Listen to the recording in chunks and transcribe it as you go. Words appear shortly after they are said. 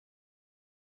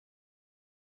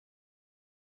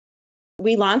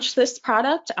we launched this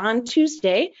product on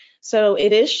Tuesday, so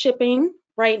it is shipping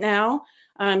right now.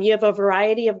 You have a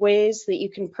variety of ways that you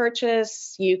can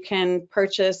purchase. You can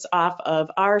purchase off of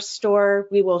our store.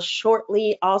 We will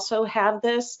shortly also have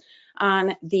this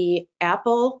on the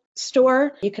Apple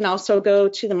store. You can also go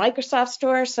to the Microsoft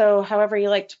store. So however you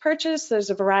like to purchase, there's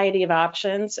a variety of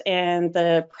options, and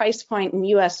the price point in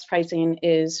US pricing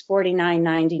is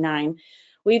 $49.99.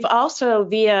 We've also,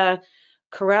 via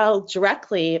Corel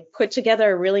directly, put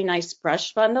together a really nice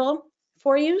brush bundle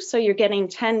for you. So you're getting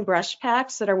 10 brush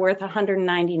packs that are worth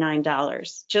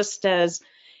 $199, just as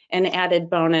an added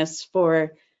bonus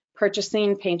for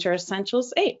purchasing Painter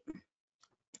Essentials 8.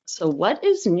 So what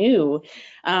is new?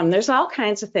 There's all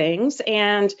kinds of things.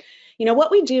 And you know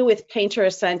what we do with Painter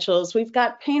Essentials, we've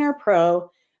got Painter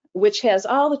Pro, which has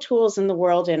all the tools in the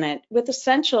world in it. With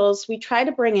Essentials, we try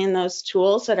to bring in those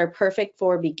tools that are perfect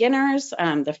for beginners,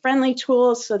 the friendly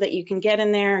tools so that you can get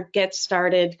in there, get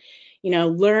started, you know,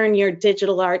 learn your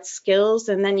digital art skills,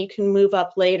 and then you can move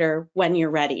up later when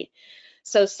you're ready.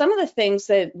 So some of the things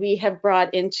that we have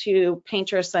brought into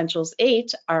Painter Essentials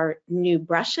 8 are new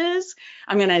brushes.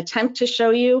 I'm going to attempt to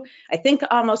show you, I think,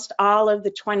 almost all of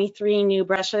the 23 new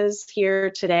brushes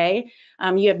here today.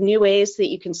 You have new ways that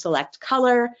you can select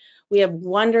color. We have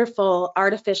wonderful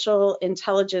artificial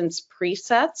intelligence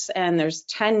presets, and there's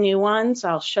 10 new ones.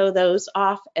 I'll show those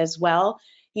off as well.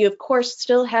 You, of course,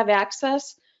 still have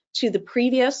access to the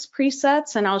previous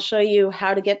presets, and I'll show you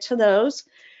how to get to those.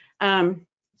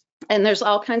 And there's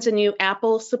all kinds of new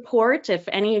Apple support. If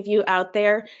any of you out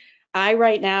there, I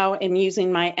right now am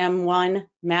using my M1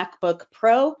 MacBook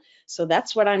Pro, so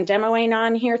that's what I'm demoing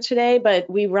on here today, but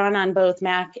we run on both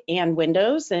Mac and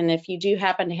Windows, and if you do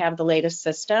happen to have the latest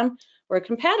system, we're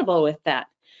compatible with that.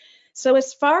 So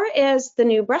as far as the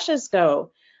new brushes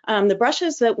go, the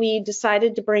brushes that we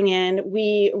decided to bring in,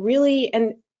 we really,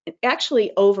 and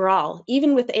actually overall,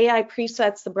 even with AI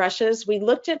presets, the brushes, we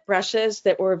looked at brushes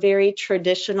that were very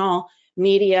traditional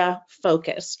media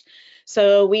focused.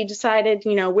 So we decided,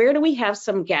 you know, where do we have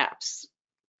some gaps?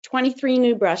 23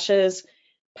 new brushes.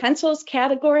 Pencils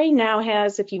category now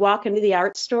has, if you walk into the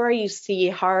art store, you see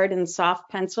hard and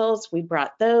soft pencils. We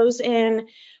brought those in.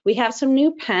 We have some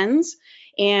new pens,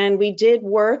 and we did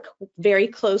work very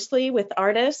closely with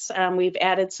artists. We've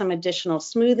added some additional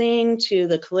smoothing to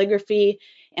the calligraphy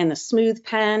and the smooth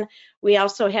pen. We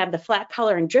also have the flat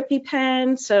color and drippy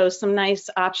pen, so some nice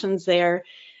options there.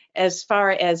 As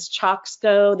far as chalks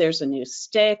go, there's a new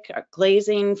stick, a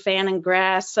glazing, fan and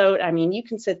grass. So, I mean, you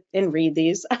can sit and read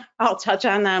these. I'll touch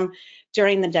on them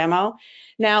during the demo.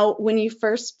 Now, when you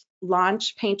first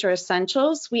launch Painter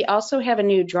Essentials, we also have a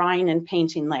new drawing and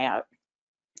painting layout.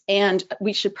 And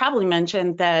we should probably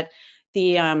mention that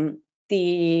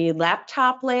the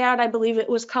laptop layout, I believe it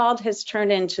was called, has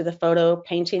turned into the photo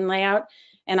painting layout,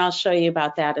 and I'll show you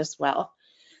about that as well.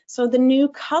 So the new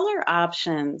color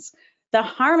options, the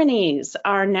harmonies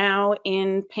are now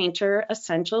in Painter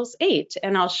Essentials 8,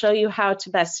 and I'll show you how to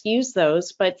best use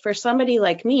those. But for somebody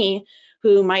like me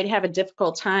who might have a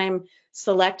difficult time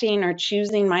selecting or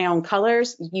choosing my own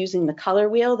colors using the color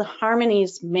wheel, the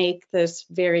harmonies make this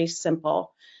very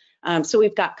simple. So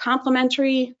we've got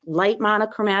complementary, light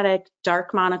monochromatic,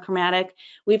 dark monochromatic.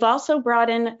 We've also brought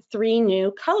in 3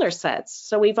 new color sets.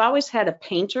 So we've always had a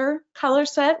painter color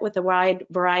set with a wide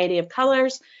variety of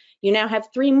colors. You now have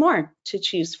 3 more to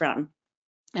choose from,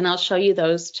 and I'll show you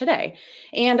those today,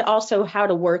 and also how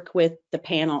to work with the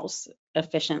panels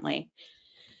efficiently.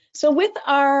 So with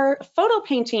our photo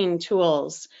painting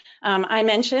tools, I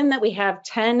mentioned that we have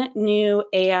 10 new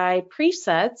AI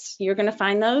presets. You're going to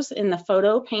find those in the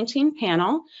photo painting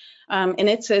panel, and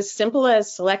it's as simple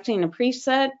as selecting a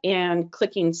preset and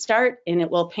clicking start, and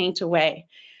it will paint away.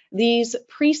 These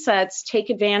presets take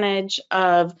advantage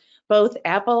of both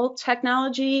Apple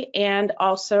technology and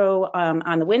also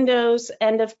on the Windows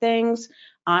end of things,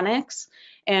 Onyx.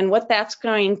 And what that's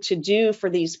going to do for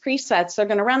these presets, they're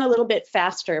going to run a little bit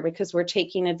faster because we're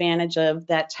taking advantage of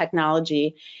that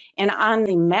technology. And on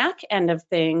the Mac end of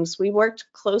things, we worked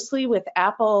closely with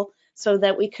Apple so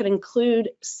that we could include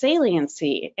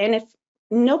saliency. And if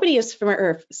nobody is familiar, or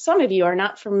if some of you are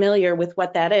not familiar with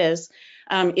what that is,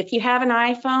 if you have an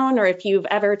iPhone, or if you've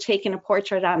ever taken a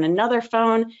portrait on another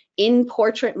phone in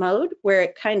portrait mode, where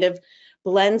it kind of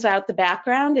blends out the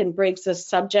background and brings the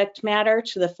subject matter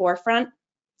to the forefront,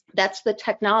 that's the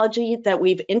technology that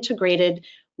we've integrated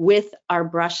with our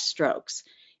brush strokes.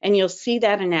 And you'll see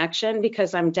that in action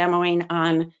because I'm demoing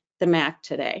on the Mac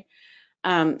today.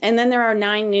 And then there are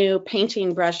 9 new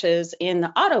painting brushes in the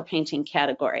auto painting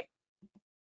category.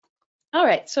 All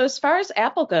right, so as far as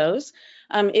Apple goes,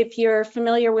 If you're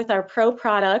familiar with our Pro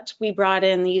product, we brought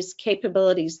in these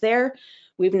capabilities there.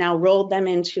 We've now rolled them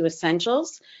into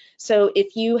Essentials. So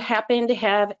if you happen to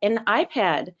have an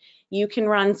iPad, you can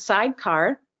run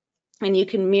Sidecar and you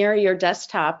can mirror your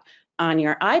desktop on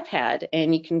your iPad,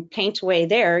 and you can paint away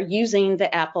there using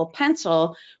the Apple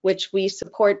Pencil, which we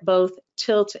support both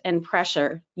tilt and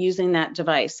pressure using that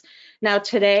device. Now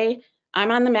today,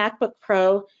 I'm on the MacBook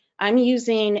Pro. I'm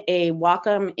using a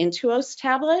Wacom Intuos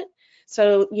tablet.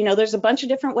 So, you know, there's a bunch of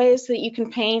different ways that you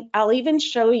can paint. I'll even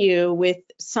show you with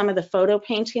some of the photo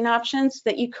painting options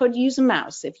that you could use a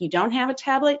mouse. If you don't have a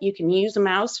tablet, you can use a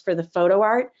mouse for the photo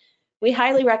art. We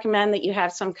highly recommend that you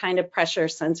have some kind of pressure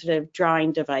sensitive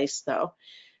drawing device though.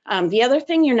 The other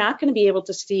thing you're not going to be able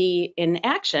to see in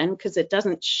action because it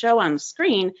doesn't show on the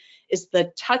screen is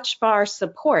the touch bar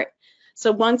support.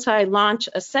 So once I launch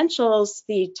Essentials,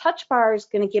 the touch bar is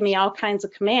going to give me all kinds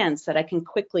of commands that I can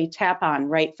quickly tap on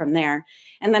right from there.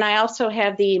 And then I also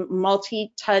have the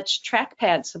multi-touch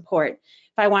trackpad support.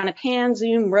 If I want to pan,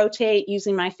 zoom, rotate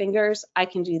using my fingers, I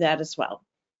can do that as well.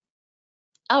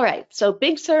 All right, so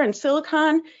Big Sur and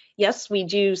Silicon, yes, we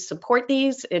do support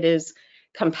these. It is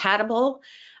compatible.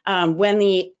 When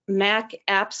the Mac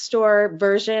App Store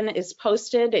version is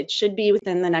posted, it should be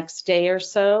within the next day or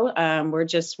so. We're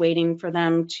just waiting for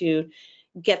them to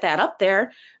get that up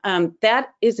there. That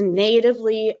is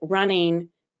natively running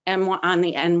on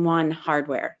the N1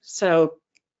 hardware. So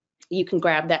you can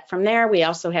grab that from there. We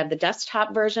also have the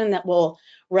desktop version that will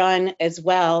run as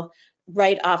well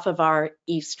right off of our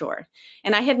eStore.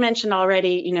 And I had mentioned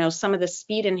already, you know, some of the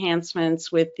speed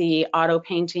enhancements with the auto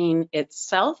painting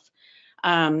itself.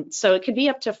 So it could be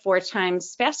up to 4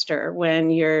 times faster when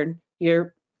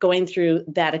you're going through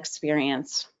that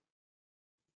experience.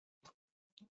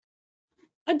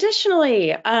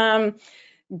 Additionally,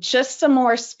 just some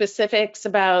more specifics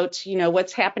about, you know,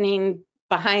 what's happening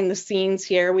behind the scenes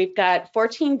here. We've got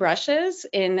 14 brushes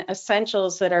in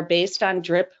Essentials that are based on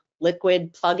drip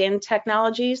liquid plug-in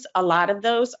technologies. A lot of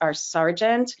those are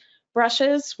Sargent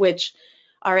brushes, which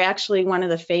are actually one of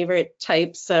the favorite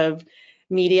types of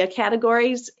media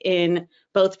categories in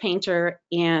both Painter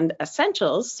and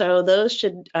Essentials. So those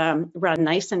should run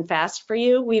nice and fast for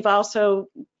you. We've also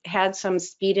had some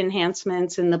speed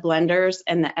enhancements in the blenders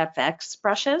and the FX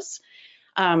brushes.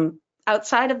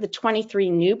 Outside of the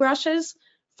 23 new brushes,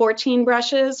 14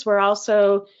 brushes were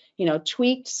also, you know,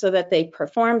 tweaked so that they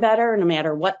perform better no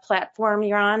matter what platform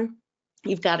you're on.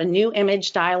 You've got a new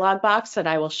image dialog box that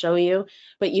I will show you,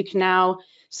 but you can now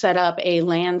set up a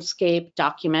landscape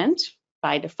document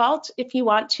by default if you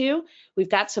want to. We've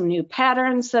got some new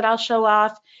patterns that I'll show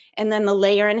off, and then the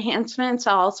layer enhancements,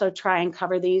 I'll also try and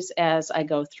cover these as I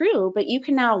go through, but you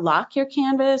can now lock your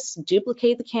canvas,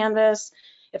 duplicate the canvas.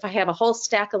 If I have a whole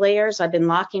stack of layers I've been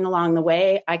locking along the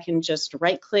way, I can just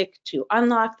right-click to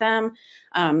unlock them.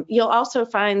 You'll also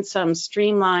find some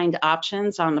streamlined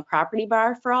options on the property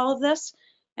bar for all of this,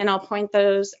 and I'll point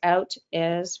those out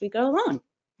as we go along.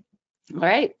 All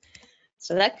right,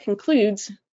 so that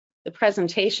concludes the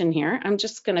presentation here. I'm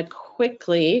just going to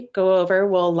quickly go over,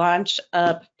 we'll launch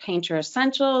up Painter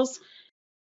Essentials.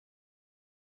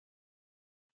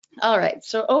 All right,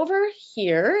 so over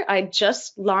here, I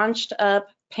just launched up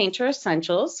Painter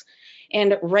Essentials,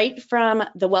 and right from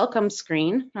the welcome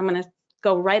screen, I'm going to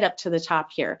go right up to the top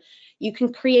here. You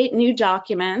can create new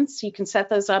documents. You can set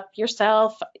those up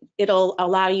yourself. It'll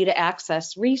allow you to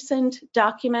access recent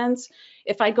documents.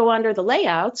 If I go under the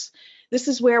layouts, this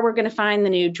is where we're going to find the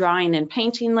new drawing and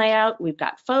painting layout. We've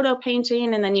got photo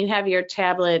painting, and then you have your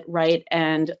tablet right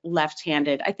and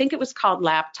left-handed. I think it was called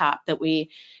laptop that we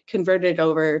converted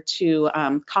over to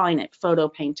calling it photo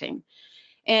painting.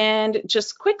 And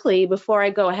just quickly, before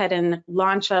I go ahead and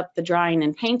launch up the drawing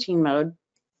and painting mode,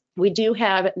 we do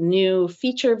have new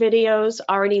feature videos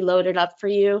already loaded up for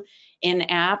you in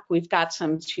app. We've got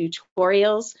some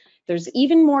tutorials. There's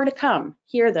even more to come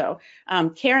here though.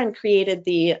 Karen created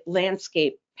the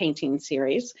landscape painting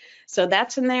series, so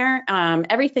that's in there.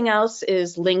 Everything else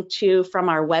is linked to from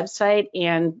our website,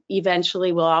 and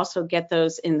eventually we'll also get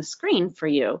those in the screen for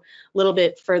you a little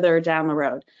bit further down the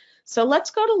road. So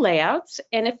let's go to layouts,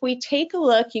 and if we take a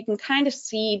look, you can kind of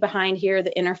see behind here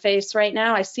the interface right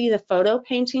now. I see the photo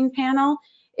painting panel.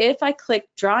 If I click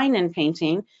drawing and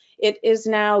painting, it is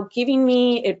now giving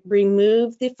me, it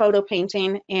removed the photo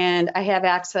painting, and I have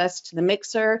access to the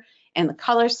mixer and the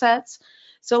color sets.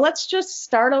 So let's just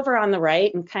start over on the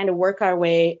right and kind of work our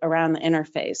way around the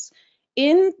interface.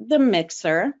 In the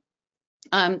mixer,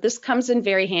 this comes in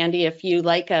very handy if you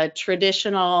like a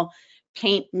traditional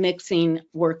paint mixing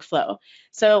workflow.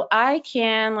 So I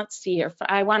can, let's see here, if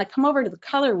I want to come over to the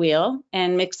color wheel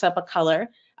and mix up a color,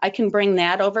 I can bring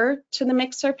that over to the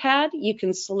mixer pad. You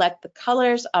can select the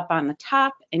colors up on the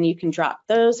top and you can drop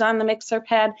those on the mixer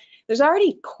pad. There's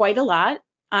already quite a lot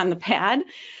on the pad.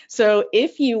 So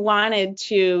if you wanted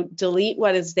to delete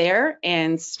what is there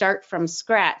and start from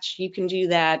scratch, you can do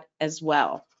that as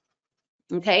well.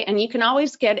 Okay, and you can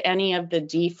always get any of the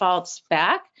defaults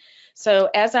back. So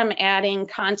as I'm adding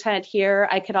content here,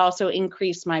 I could also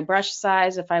increase my brush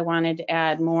size if I wanted to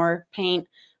add more paint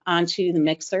onto the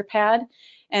mixer pad.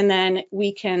 And then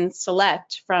we can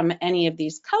select from any of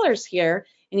these colors here,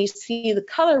 and you see the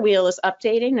color wheel is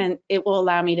updating and it will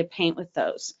allow me to paint with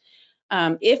those.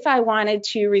 If I wanted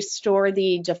to restore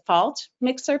the default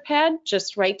mixer pad,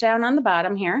 just right down on the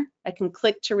bottom here, I can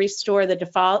click to restore the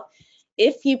default.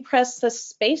 If you press the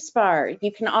space bar,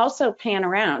 you can also pan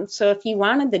around. So if you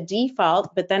wanted the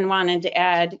default, but then wanted to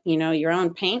add, your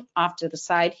own paint off to the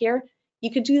side here,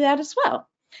 you could do that as well.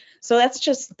 So that's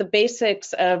just the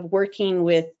basics of working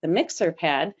with the mixer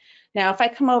pad. Now, if I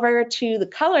come over to the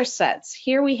color sets,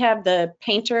 here we have the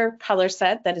painter color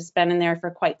set that has been in there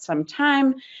for quite some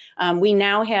time. We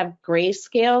now have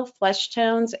grayscale, flesh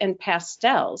tones, and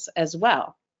pastels as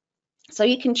well. So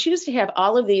you can choose to have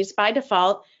all of these by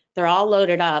default. They're all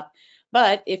loaded up.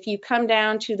 But if you come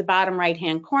down to the bottom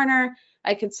right-hand corner,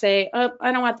 I could say, oh,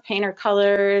 I don't want the painter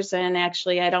colors, and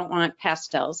actually I don't want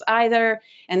pastels either,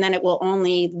 and then it will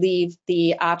only leave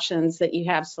the options that you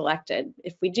have selected.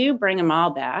 If we do bring them all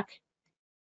back,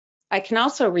 I can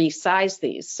also resize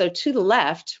these. So to the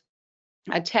left,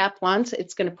 I tap once,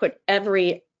 it's going to put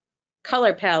every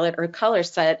color palette or color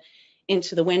set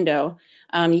into the window.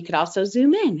 You could also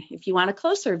zoom in if you want a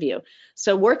closer view.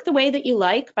 So work the way that you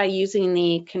like by using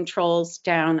the controls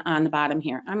down on the bottom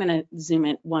here. I'm going to zoom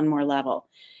it one more level.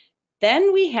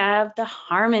 Then we have the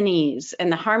harmonies,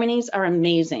 and the harmonies are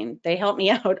amazing. They help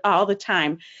me out all the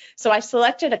time. So I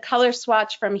selected a color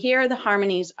swatch from here. The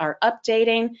harmonies are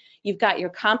updating. You've got your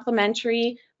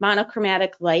complementary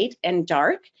monochromatic light and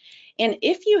dark. And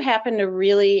if you happen to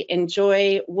really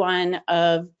enjoy one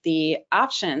of the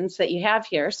options that you have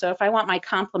here, so if I want my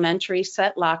complementary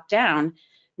set locked down,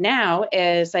 now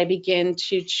as I begin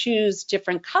to choose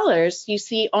different colors, you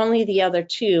see only the other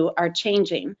two are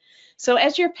changing. So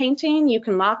as you're painting, you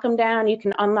can lock them down, you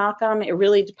can unlock them. It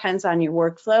really depends on your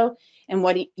workflow and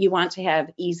what you want to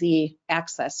have easy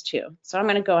access to. So I'm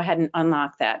going to go ahead and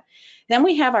unlock that. Then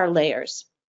we have our layers.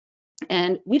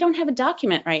 And we don't have a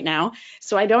document right now,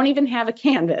 so I don't even have a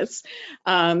canvas.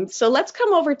 So let's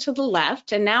come over to the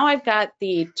left, and now I've got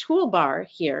the toolbar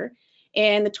here.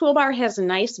 And the toolbar has a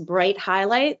nice bright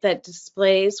highlight that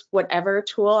displays whatever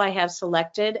tool I have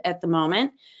selected at the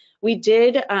moment. We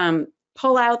did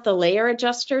pull out the layer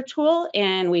adjuster tool,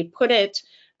 and we put it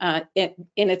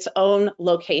in its own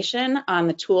location on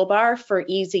the toolbar for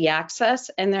easy access.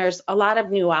 And there's a lot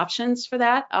of new options for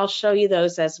that. I'll show you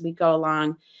those as we go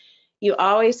along. You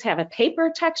always have a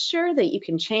paper texture that you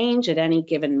can change at any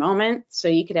given moment. So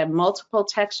you could have multiple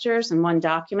textures in one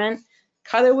document.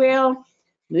 Color wheel,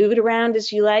 move it around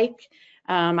as you like.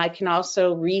 I can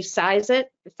also resize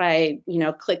it. If I,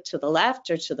 click to the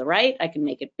left or to the right, I can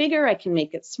make it bigger, I can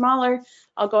make it smaller.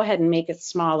 I'll go ahead and make it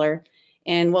smaller.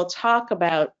 And we'll talk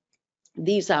about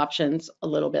these options a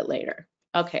little bit later.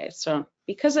 Okay, so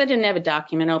because I didn't have a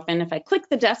document open, if I click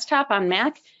the desktop on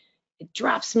Mac, it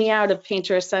drops me out of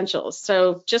Painter Essentials.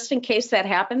 So just in case that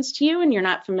happens to you and you're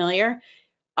not familiar,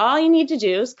 all you need to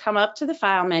do is come up to the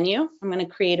File menu. I'm going to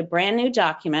create a brand new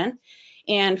document.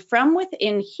 And from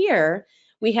within here,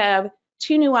 we have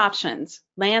two new options,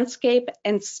 Landscape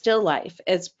and Still Life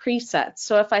as presets.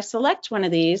 So if I select one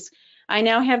of these, I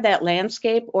now have that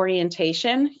landscape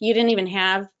orientation. You didn't even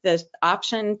have the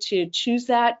option to choose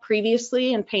that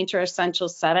previously in Painter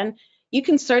Essentials 7. You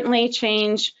can certainly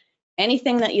change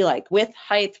anything that you like, width,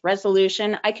 height,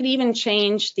 resolution. I could even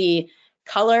change the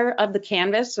color of the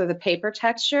canvas or the paper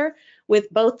texture. With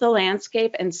both the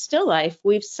landscape and still life,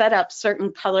 we've set up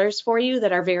certain colors for you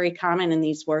that are very common in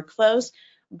these workflows.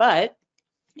 But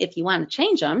if you want to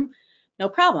change them, no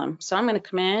problem. So I'm going to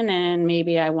come in and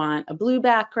maybe I want a blue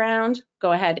background.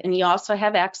 Go ahead, and you also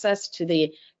have access to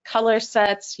the color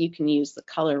sets. You can use the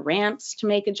color ramps to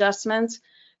make adjustments.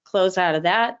 Close out of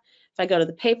that. If I go to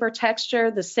the paper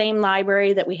texture, the same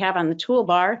library that we have on the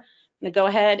toolbar, I'm going to go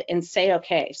ahead and say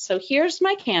OK. So here's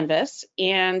my canvas,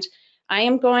 and I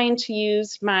am going to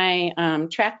use my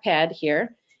trackpad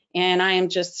here, and I am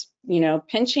just,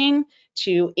 pinching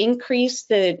to increase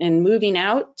and moving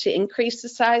out to increase the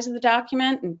size of the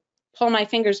document, and pull my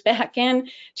fingers back in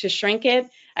to shrink it.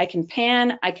 I can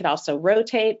pan. I could also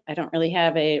rotate. I don't really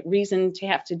have a reason to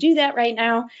have to do that right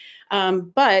now,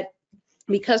 but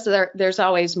because there's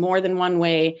always more than one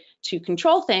way to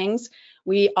control things,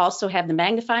 We also have the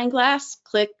magnifying glass,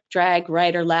 click, drag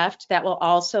right or left. That will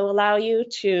also allow you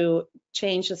to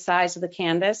change the size of the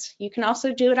canvas. You can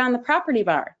also do it on the property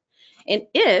bar. And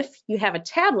if you have a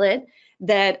tablet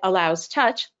that allows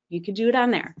touch, you could do it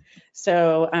on there.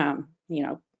 So, you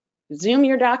know, zoom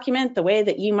your document the way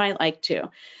that you might like to.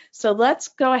 So let's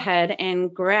go ahead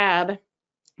and grab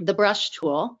the brush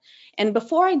tool. And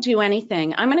before I do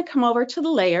anything, I'm going to come over to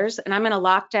the layers and I'm going to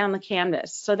lock down the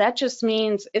canvas. So that just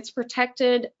means it's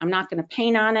protected. I'm not going to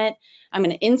paint on it. I'm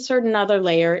going to insert another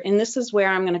layer, and this is where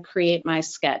I'm going to create my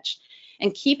sketch.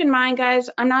 And keep in mind, guys,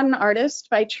 I'm not an artist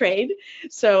by trade,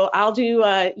 so I'll do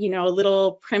you know, a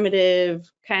little primitive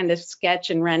kind of sketch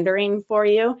and rendering for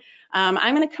you.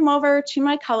 I'm going to come over to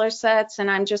my color sets,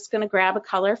 and I'm just going to grab a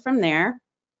color from there.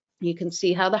 You can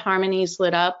see how the harmony's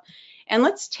lit up. And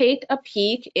let's take a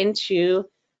peek into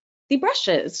the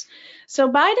brushes. So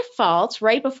by default,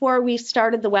 right before we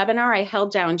started the webinar, I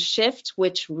held down Shift,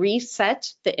 which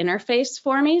reset the interface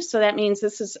for me. So that means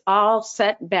this is all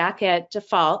set back at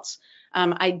default.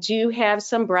 I do have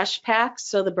some brush packs,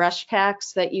 so the brush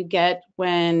packs that you get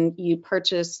when you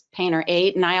purchase Painter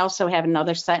 8, and I also have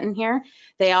another set in here.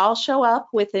 They all show up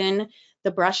within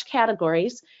the brush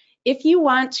categories. If you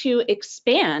want to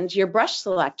expand your brush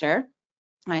selector,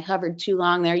 I hovered too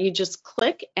long there, you just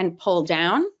click and pull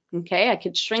down. Okay, I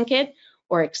could shrink it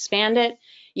or expand it.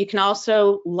 You can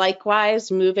also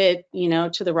likewise move it, you know,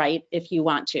 to the right if you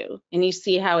want to. And you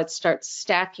see how it starts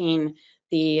stacking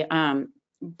the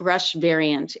brush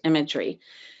variant imagery.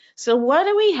 So what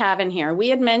do we have in here? We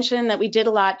had mentioned that we did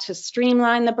a lot to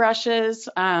streamline the brushes.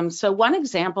 So one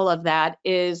example of that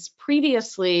is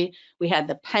previously we had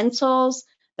the pencils,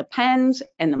 the pens,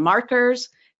 and the markers.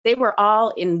 They were all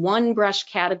in one brush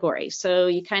category. So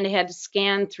you kind of had to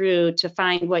scan through to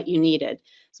find what you needed.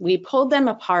 So we pulled them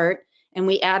apart and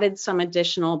we added some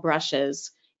additional brushes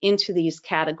into these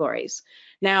categories.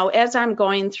 Now, as I'm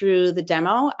going through the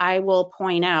demo, I will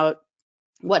point out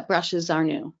what brushes are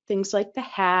new. Things like the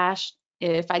hash.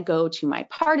 If I go to my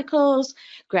particles,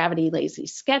 Gravity Lazy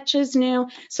Sketch is new.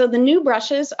 So the new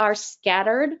brushes are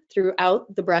scattered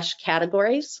throughout the brush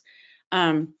categories.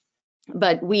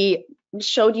 But we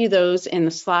showed you those in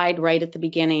the slide right at the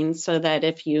beginning so that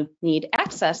if you need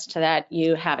access to that,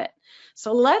 you have it.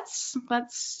 So let's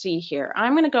see here.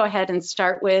 I'm going to go ahead and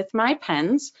start with my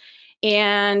pens.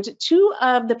 And two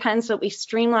of the pens that we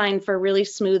streamlined for really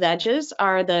smooth edges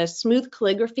are the Smooth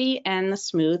Calligraphy and the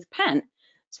Smooth Pen.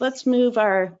 So let's move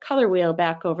our color wheel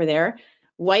back over there.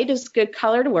 White is good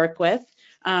color to work with.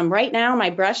 Right now, my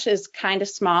brush is kind of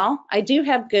small. I do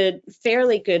have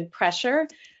fairly good pressure.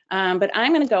 But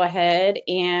I'm going to go ahead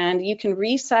and you can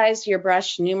resize your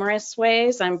brush numerous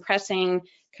ways. I'm pressing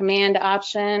Command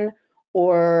Option,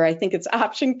 or I think it's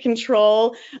Option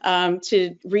Control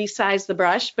to resize the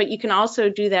brush, but you can also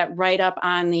do that right up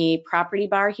on the property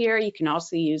bar here. You can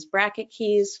also use bracket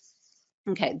keys.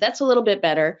 Okay, that's a little bit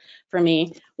better for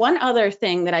me. One other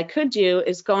thing that I could do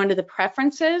is go into the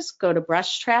preferences, go to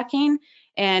brush tracking,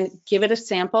 and give it a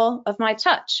sample of my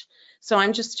touch. So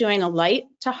I'm just doing a light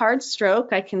to hard stroke.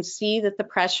 I can see that the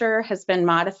pressure has been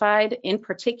modified. In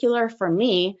particular for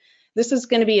me, this is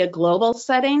going to be a global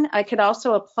setting. I could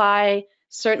also apply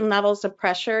certain levels of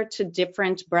pressure to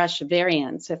different brush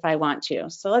variants if I want to.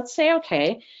 So let's say,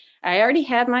 okay, I already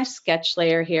have my sketch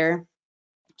layer here.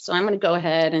 So I'm going to go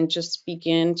ahead and just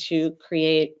begin to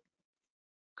create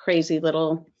crazy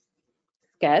little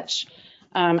sketch.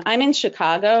 I'm in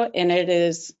Chicago and it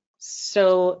is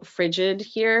so frigid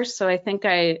here, so I think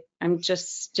I'm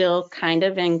just still kind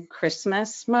of in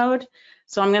Christmas mode.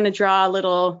 So I'm going to draw a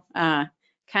little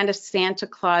kind of Santa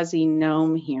Clausy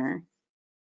gnome here.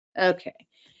 Okay,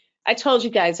 I told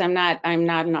you guys I'm not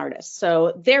an artist.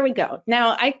 So there we go.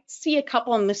 Now I see a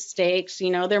couple of mistakes. You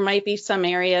know, there might be some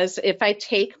areas. If I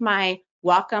take my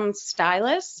Wacom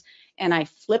stylus and I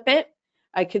flip it,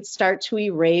 I could start to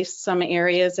erase some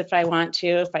areas if I want to.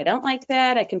 If I don't like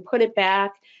that, I can put it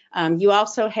back. You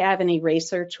also have an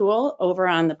eraser tool over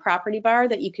on the property bar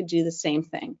that you could do the same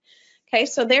thing. Okay,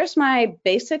 so there's my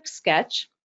basic sketch.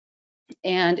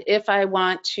 And if I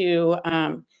want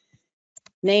to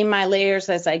name my layers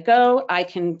as I go, I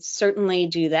can certainly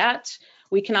do that.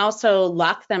 We can also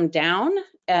lock them down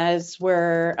as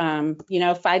we're, you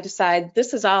know, if I decide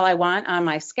this is all I want on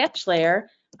my sketch layer,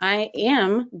 I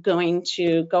am going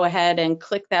to go ahead and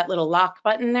click that little lock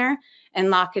button there and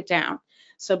lock it down.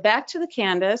 So back to the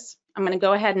canvas, I'm going to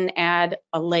go ahead and add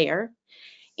a layer.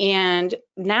 And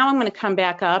now I'm going to come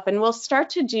back up and we'll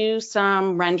start to do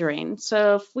some rendering.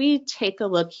 So if we take a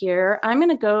look here, I'm going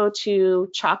to go to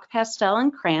Chalk, Pastel,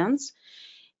 and Crayons.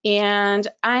 And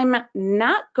I'm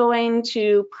not going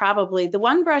to probably, the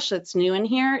one brush that's new in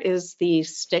here is the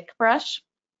stick brush.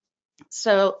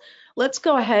 So let's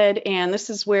go ahead, and this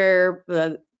is where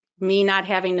me not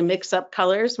having to mix up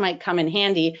colors might come in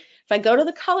handy. If I go to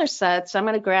the color sets, I'm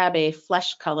going to grab a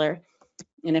flesh color.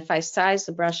 And if I size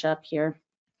the brush up here,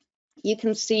 you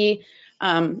can see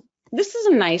this is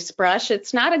a nice brush.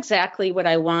 It's not exactly what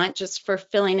I want just for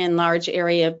filling in large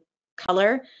area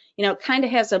color. You know, it kind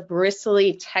of has a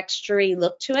bristly, textury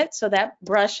look to it. So that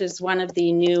brush is one of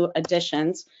the new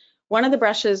additions. One of the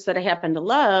brushes that I happen to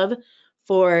love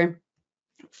for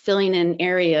filling in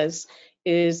areas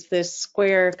is this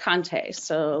square Conte.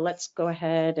 So let's go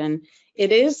ahead, and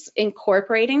it is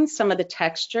incorporating some of the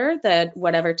texture that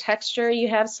whatever texture you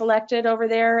have selected over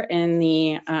there in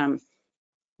the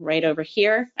right over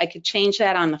here. I could change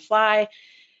that on the fly.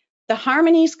 The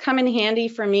harmonies come in handy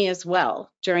for me as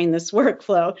well during this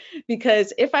workflow,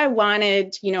 because if I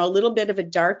wanted, you know, a little bit of a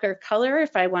darker color,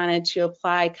 if I wanted to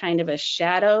apply kind of a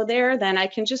shadow there, then I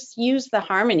can just use the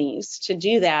harmonies to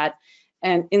do that,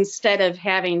 and instead of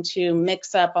having to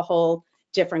mix up a whole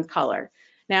different color.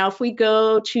 Now, if we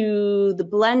go to the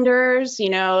blenders, you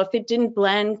know, if it didn't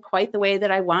blend quite the way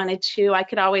that I wanted to, I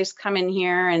could always come in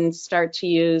here and start to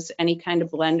use any kind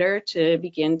of blender to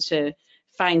begin to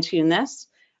fine tune this.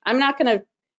 I'm not going to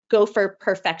go for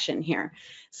perfection here.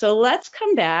 So let's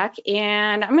come back,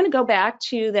 and I'm going to go back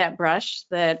to that brush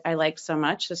that I like so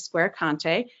much, the square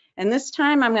Conte. And this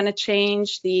time I'm going to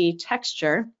change the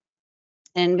texture,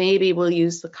 and maybe we'll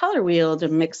use the color wheel to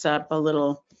mix up a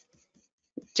little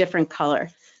different color.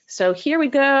 So here we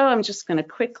go. I'm just going to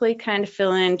quickly kind of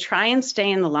fill in, try and stay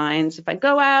in the lines. If I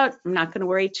go out, I'm not going to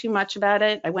worry too much about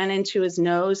it. I went into his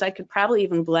nose. I could probably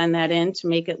even blend that in to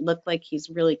make it look like he's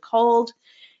really cold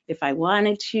if I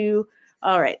wanted to.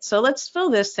 All right, so let's fill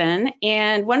this in.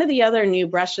 And one of the other new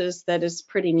brushes that is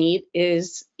pretty neat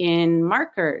is in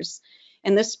markers.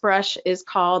 And this brush is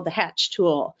called the Hatch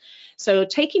tool. So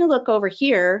taking a look over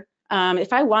here,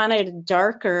 if I wanted a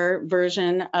darker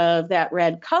version of that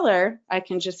red color, I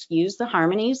can just use the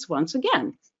harmonies once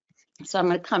again. So I'm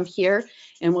going to come here,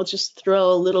 and we'll just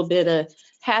throw a little bit of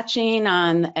hatching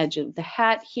on the edge of the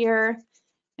hat here.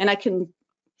 And I can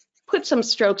put some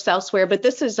strokes elsewhere, but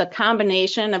this is a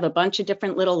combination of a bunch of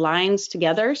different little lines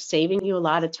together, saving you a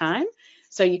lot of time.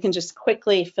 So you can just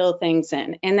quickly fill things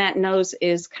in. And that nose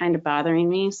is kind of bothering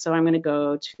me, so I'm going to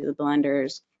go to the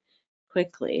blenders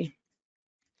quickly,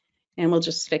 and we'll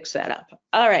just fix that up.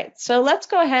 All right, so let's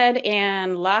go ahead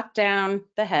and lock down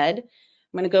the head.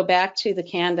 I'm going to go back to the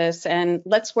canvas, and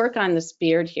let's work on this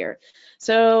beard here.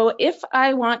 So if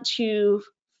I want to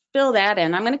fill that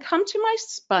in, I'm going to come to my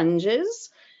sponges,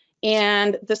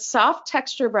 and the soft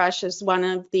texture brush is one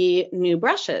of the new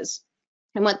brushes.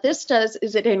 And what this does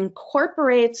is it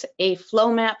incorporates a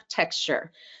flow map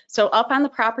texture. So up on the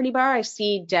property bar, I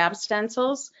see dab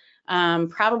stencils.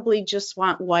 Probably just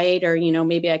want white, or, you know,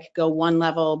 maybe I could go one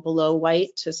level below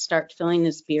white to start filling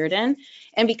this beard in.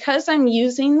 And because I'm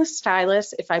using the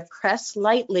stylus, if I press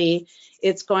lightly,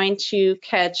 it's going to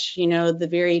catch, you know, the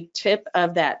very tip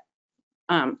of that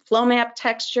flow map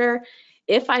texture.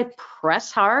 If I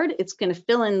press hard, it's going to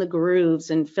fill in the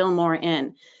grooves and fill more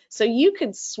in. So you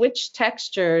could switch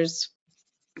textures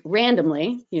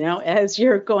randomly, you know, as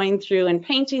you're going through and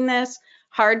painting this.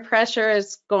 Hard pressure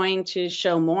is going to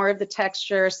show more of the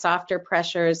texture. Softer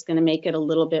pressure is going to make it a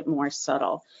little bit more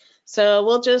subtle. So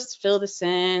we'll just fill this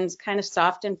in. It's kind of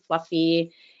soft and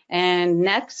fluffy. And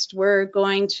next we're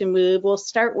going to move, we'll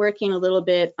start working a little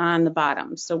bit on the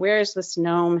bottom. So where is this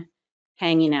gnome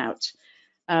hanging out?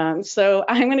 So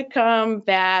I'm going to come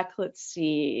back. Let's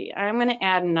see. I'm going to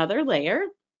add another layer.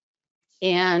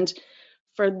 And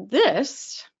for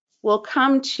this, we'll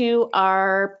come to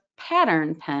our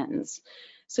pattern pens.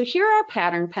 So here are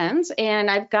pattern pens, and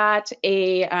I've got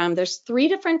a, there's 3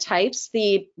 different types.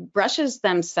 The brushes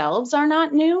themselves are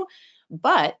not new,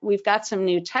 but we've got some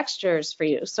new textures for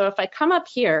you. So if I come up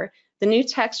here, the new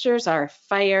textures are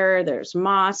fire, there's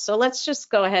moss. So let's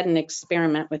just go ahead and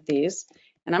experiment with these.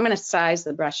 And I'm going to size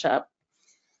the brush up.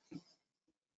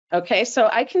 Okay, so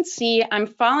I can see I'm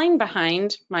falling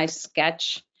behind my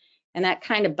sketch, and that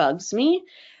kind of bugs me.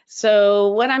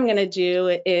 So what I'm going to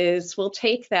do is we'll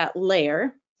take that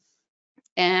layer,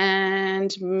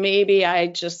 and maybe I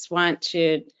just want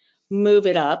to move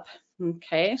it up.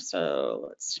 Okay, so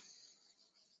let's,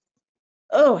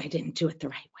 oh, I didn't do it the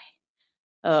right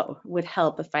way. Oh, it would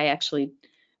help if I actually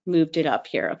moved it up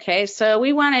here. Okay, so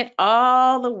we want it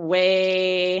all the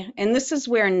way, and this is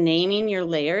where naming your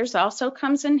layers also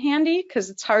comes in handy, because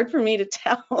it's hard for me to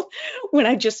tell when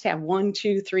I just have 1,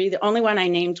 2, 3. The only one I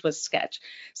named was sketch.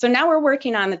 So now we're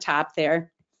working on the top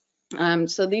there.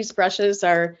 So these brushes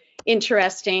are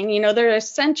interesting. You know, they're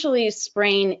essentially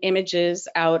spraying images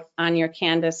out on your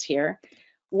canvas here.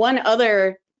 One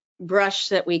other brush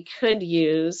that we could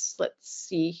use, let's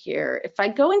see here. If I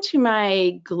go into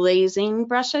my glazing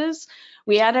brushes,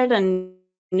 we added a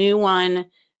new one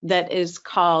that is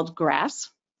called Grass.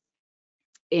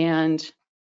 And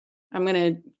I'm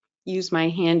going to use my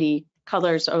handy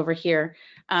colors over here.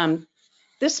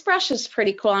 This brush is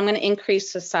pretty cool. I'm going to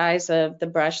increase the size of the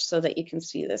brush so that you can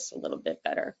see this a little bit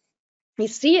better. You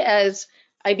see, as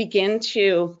I begin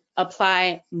to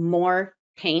apply more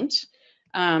paint,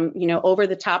 you know, over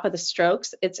the top of the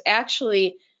strokes, it's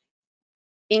actually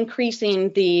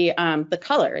increasing the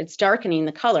color. It's darkening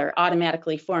the color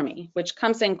automatically for me, which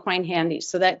comes in quite handy.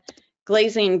 So that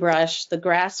glazing brush, the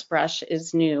Grass brush,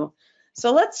 is new.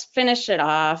 So let's finish it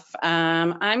off.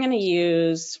 I'm going to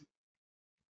use,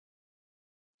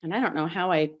 and I don't know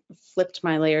how I flipped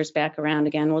my layers back around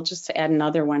again. We'll just add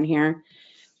another one here.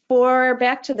 For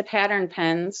back to the pattern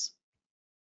pens,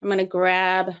 I'm going to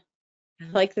grab, I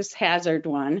like this Hazard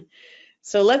one.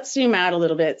 So let's zoom out a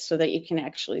little bit so that you can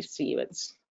actually see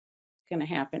what's going to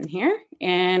happen here.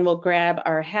 And we'll grab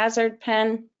our Hazard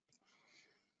pen.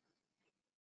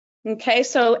 Okay,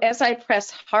 so as I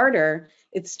press harder,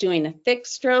 it's doing a thick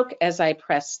stroke. As I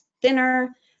press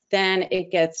thinner, then it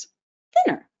gets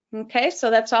thinner. Okay, so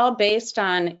that's all based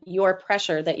on your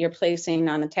pressure that you're placing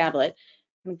on the tablet.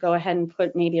 I'm gonna go ahead and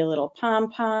put maybe a little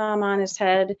pom-pom on his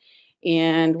head,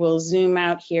 and we'll zoom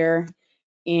out here.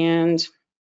 And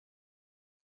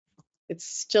it's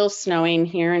still snowing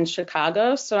here in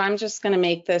Chicago, so I'm just gonna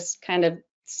make this kind of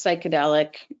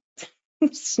psychedelic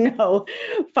snow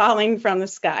falling from the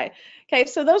sky. Okay,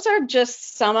 so those are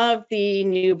just some of the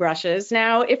new brushes.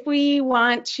 Now, if we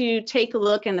want to take a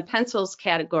look in the pencils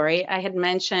category, I had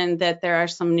mentioned that there are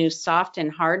some new soft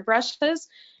and hard brushes.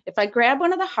 If I grab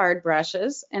one of the hard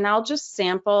brushes, and I'll just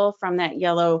sample from that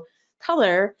yellow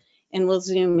color, and we'll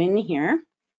zoom in here.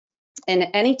 And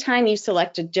anytime you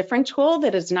select a different tool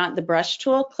that is not the brush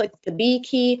tool, click the B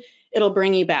key, it'll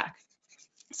bring you back.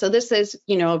 So this is,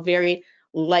 you know, a very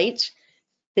light,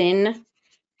 thin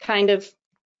kind of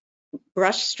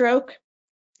brush stroke.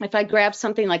 If I grab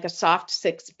something like a soft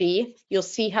 6B, you'll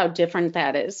see how different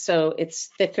that is. So it's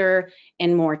thicker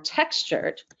and more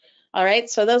textured. All right,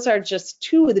 so those are just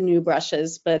two of the new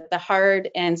brushes, but the hard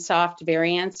and soft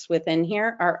variants within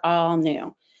here are all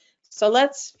new. So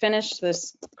let's finish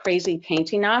this crazy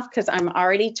painting off because I'm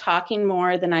already talking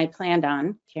more than I planned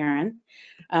on, Karen.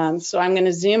 So I'm going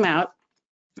to zoom out.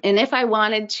 And if I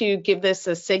wanted to give this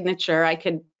a signature, I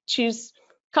could choose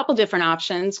a couple different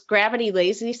options. Gravity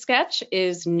Lazy Sketch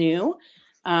is new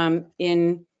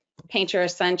in Painter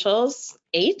Essentials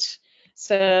 8.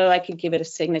 So I could give it a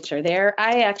signature there.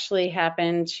 I actually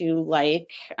happen to like,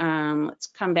 let's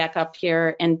come back up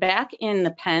here, and back in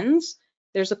the pens,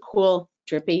 there's a cool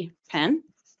drippy pen.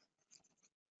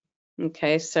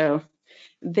 Okay, so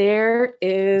there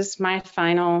is my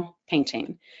final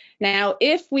painting. Now,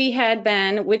 if we had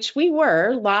been, which we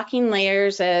were, locking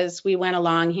layers as we went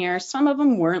along here, some of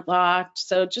them weren't locked,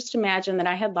 so just imagine that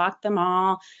I had locked them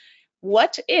all.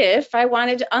 What if I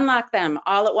wanted to unlock them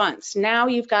all at once? Now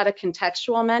you've got a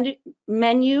contextual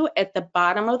menu at the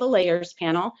bottom of the layers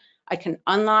panel. I can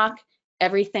unlock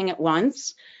everything at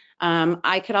once.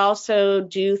 I could also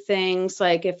do things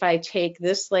like if I take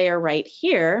this layer right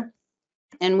here,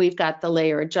 and we've got the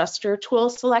layer adjuster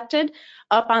tool selected,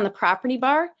 up on the property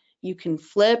bar, you can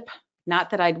flip,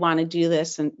 not that I'd want to do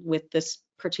this with this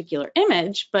particular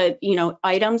image, but you know,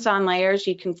 items on layers,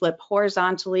 you can flip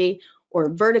horizontally or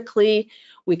vertically.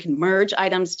 We can merge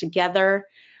items together.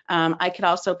 I could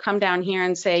also come down here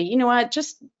and say, you know what,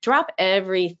 just drop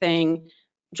everything,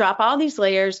 drop all these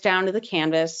layers down to the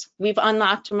canvas. We've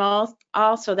unlocked them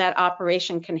all so that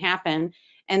operation can happen.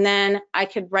 And then I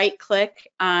could right click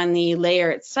on the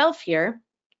layer itself here,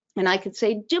 and I could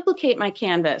say duplicate my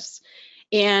canvas.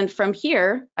 And from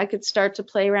here, I could start to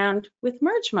play around with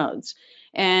merge modes.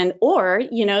 And, or,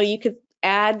 you know, you could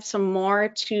add some more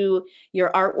to your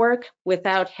artwork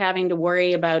without having to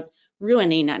worry about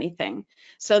ruining anything.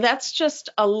 So that's just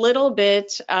a little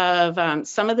bit of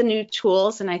some of the new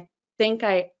tools, and I think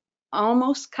I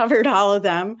almost covered all of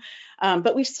them,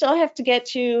 but we still have to get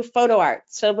to photo art.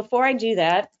 So before I do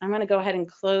that, I'm going to go ahead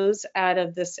and close out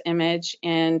of this image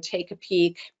and take a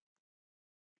peek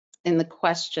in the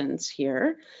questions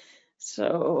here.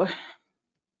 So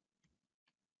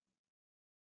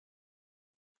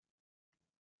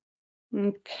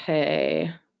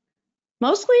okay.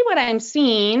 Mostly what I'm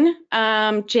seeing,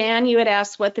 Jan, you had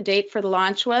asked what the date for the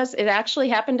launch was. It actually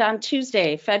happened on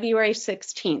Tuesday, February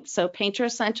 16th. So Painter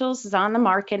Essentials is on the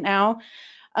market now.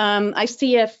 I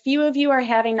see a few of you are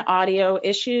having audio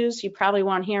issues. You probably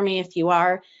won't hear me if you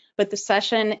are, but the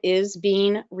session is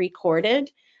being recorded.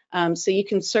 So you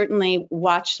can certainly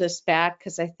watch this back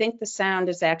because I think the sound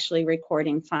is actually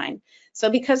recording fine. So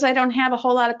because I don't have a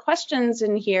whole lot of questions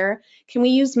in here, can we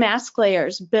use mask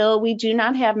layers? Bill, we do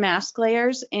not have mask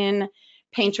layers in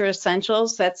Painter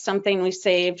Essentials. That's something we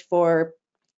saved for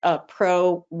a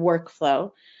pro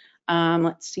workflow.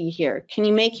 Let's see here. Can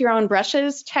you make your own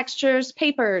brushes, textures,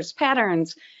 papers,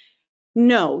 patterns?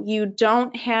 No, you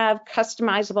don't have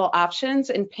customizable options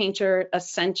in Painter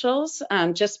Essentials,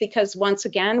 just because, once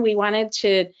again, we wanted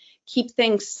to keep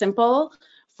things simple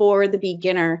for the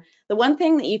beginner. The one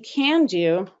thing that you can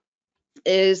do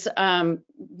is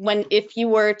if you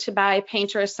were to buy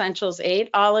Painter Essentials 8,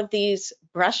 all of these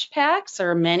brush packs,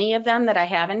 or many of them that I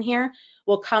have in here,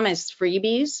 will come as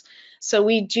freebies. So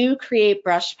we do create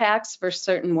brush packs for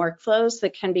certain workflows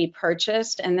that can be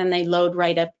purchased, and then they load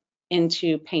right up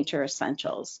into Painter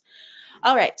Essentials.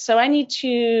 All right, so I need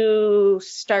to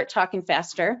start talking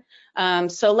faster.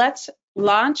 So let's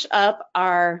launch up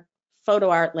our photo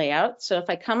art layout. So if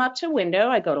I come up to Window,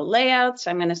 I go to Layouts,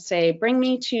 I'm gonna say, bring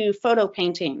me to photo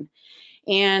painting.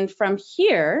 And from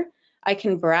here, I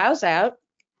can browse out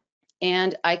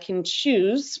and I can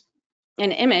choose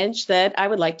an image that I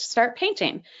would like to start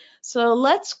painting. So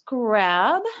let's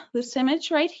grab this image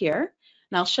right here,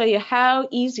 and I'll show you how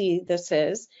easy this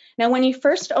is. Now, when you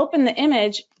first open the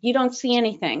image, you don't see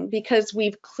anything because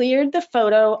we've cleared the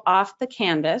photo off the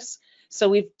canvas. So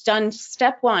we've done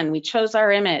step one, we chose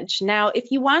our image. Now,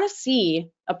 if you want to see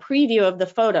a preview of the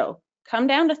photo, come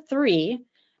down to 3.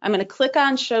 I'm going to click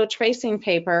on Show Tracing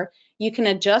Paper. You can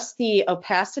adjust the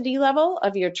opacity level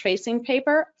of your tracing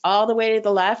paper. All the way to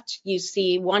the left, you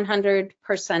see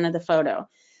 100% of the photo.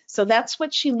 So that's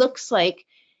what she looks like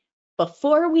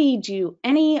before we do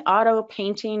any auto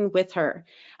painting with her.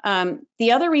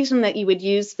 The other reason that you would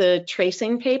use the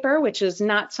tracing paper, which is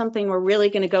not something we're really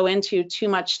going to go into too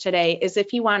much today, is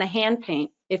if you want to hand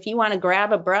paint. If you want to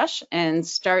grab a brush and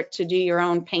start to do your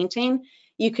own painting,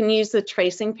 you can use the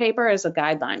tracing paper as a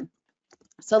guideline.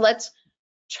 So let's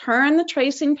turn the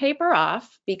tracing paper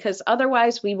off because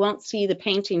otherwise we won't see the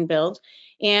painting build.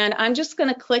 And I'm just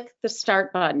going to click the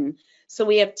Start button. So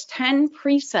we have 10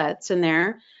 presets in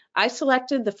there. I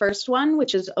selected the first one,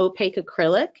 which is opaque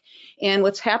acrylic. And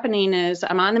what's happening is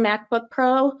I'm on the MacBook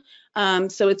Pro,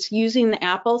 so it's using the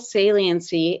Apple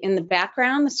saliency. In the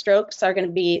background, the strokes are going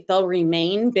to be, they'll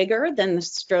remain bigger than the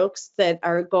strokes that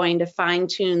are going to fine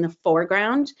tune the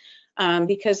foreground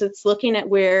because it's looking at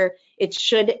where it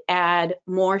should add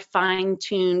more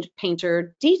fine-tuned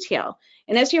painter detail.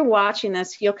 And as you're watching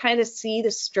this, you'll kind of see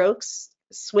the strokes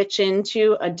switch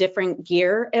into a different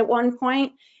gear at one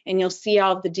point, and you'll see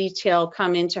all of the detail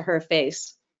come into her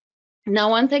face. Now,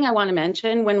 one thing I want to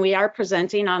mention, when we are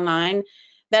presenting online,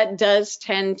 that does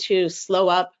tend to slow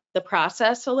up the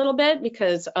process a little bit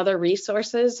because other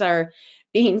resources are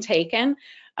being taken.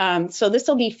 So this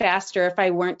will be faster if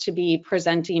I weren't to be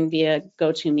presenting via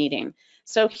GoToMeeting.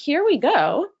 So here we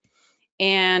go.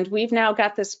 And we've now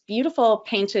got this beautiful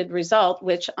painted result,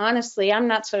 which honestly, I'm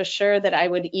not so sure that I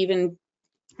would even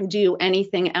do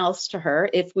anything else to her.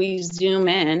 If we zoom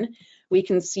in, we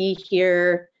can see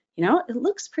here, you know, it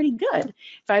looks pretty good.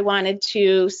 If I wanted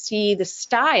to see the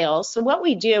style, so what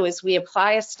we do is we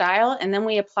apply a style and then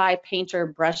we apply painter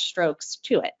brush strokes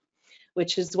to it,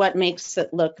 which is what makes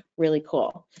it look really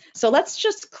cool. So let's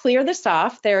just clear this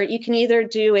off. There, you can either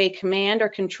do a Command or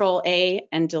Control A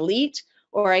and delete,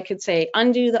 or I could say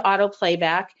undo the auto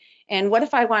playback. And what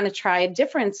if I want to try a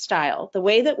different style? The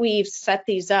way that we've set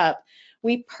these up,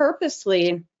 we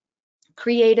purposely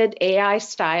created AI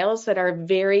styles that are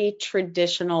very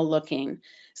traditional looking.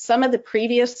 Some of the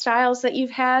previous styles that you've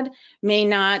had may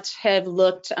not have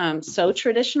looked so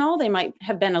traditional. They might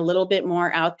have been a little bit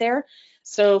more out there.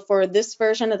 So for this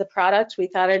version of the product, we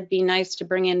thought it'd be nice to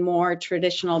bring in more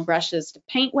traditional brushes to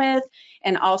paint with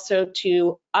and also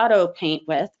to auto paint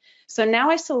with. So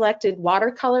now I selected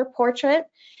watercolor portrait,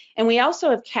 and we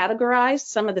also have categorized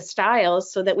some of the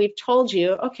styles so that we've told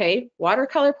you, okay,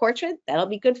 watercolor portrait, that'll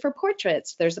be good for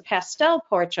portraits. There's a pastel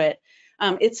portrait.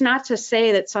 It's not to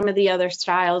say that some of the other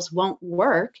styles won't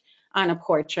work on a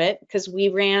portrait because we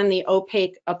ran the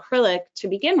opaque acrylic to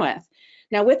begin with.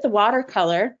 Now with the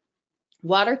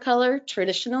watercolor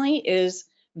traditionally is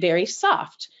very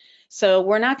soft. So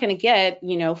we're not going to get,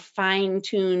 you know,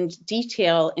 fine-tuned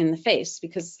detail in the face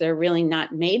because they're really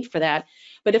not made for that.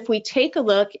 But if we take a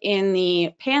look in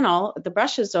the panel, the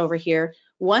brushes over here,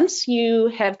 once you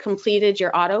have completed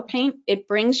your auto paint, it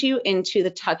brings you into the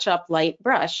touch-up light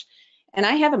brush. And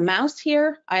I have a mouse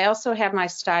here. I also have my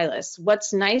stylus.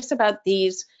 What's nice about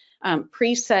these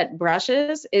preset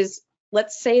brushes is,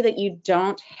 let's say that you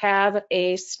don't have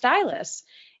a stylus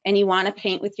and you want to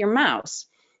paint with your mouse.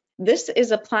 This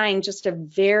is applying just a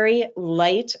very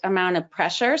light amount of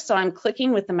pressure. So I'm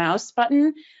clicking with the mouse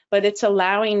button, but it's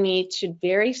allowing me to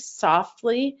very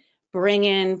softly bring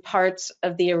in parts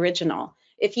of the original.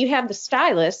 If you have the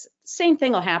stylus, same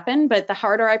thing will happen, but the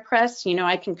harder I press, you know,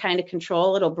 I can kind of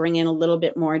control, it'll bring in a little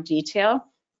bit more detail.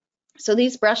 So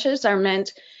these brushes are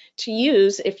meant to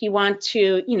use if you want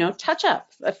to, you know, touch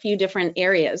up a few different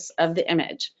areas of the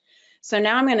image. So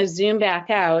now I'm going to zoom back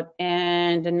out,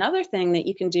 and another thing that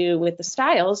you can do with the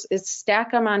styles is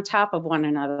stack them on top of one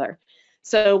another.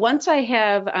 So once I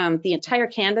have the entire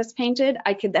canvas painted,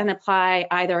 I could then apply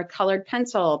either a colored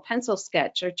pencil, pencil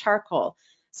sketch, or charcoal.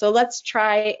 So let's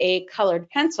try a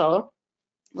colored pencil.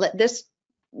 Let this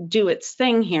do its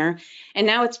thing here. And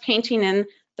now it's painting in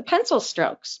the pencil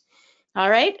strokes. All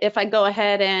right, if I go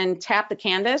ahead and tap the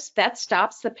canvas, that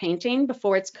stops the painting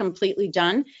before it's completely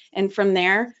done. And from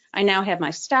there, I now have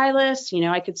my stylus. You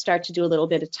know, I could start to do a little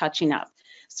bit of touching up.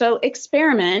 So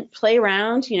experiment, play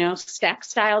around, you know, stack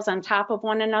styles on top of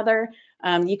one another.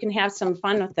 You can have some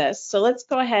fun with this. So let's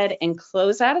go ahead and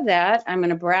close out of that. I'm going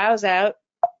to browse out,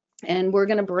 and we're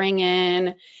going to bring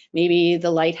in maybe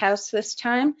the lighthouse this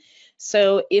time.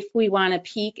 So if we want to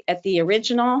peek at the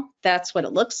original, that's what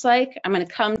it looks like. I'm going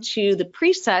to come to the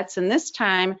presets, and this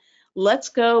time, let's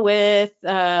go with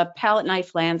palette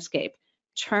knife landscape.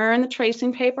 Turn the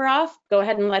tracing paper off. Go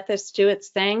ahead and let this do its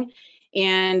thing,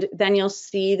 and then you'll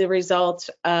see the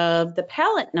result of the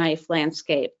palette knife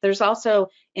landscape. There's also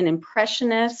an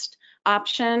impressionist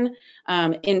option.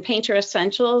 In Painter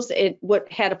Essentials, it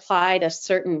had applied a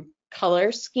certain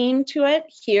color scheme to it.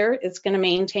 Here, it's going to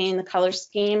maintain the color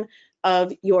scheme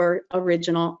of your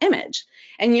original image.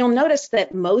 And you'll notice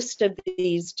that most of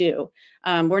these do.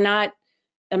 We're not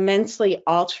immensely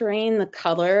altering the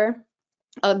color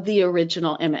of the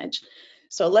original image.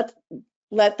 So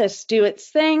let this do its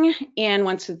thing, and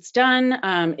once it's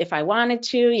done, if I wanted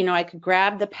to, you know, I could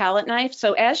grab the palette knife.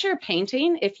 So as you're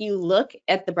painting, if you look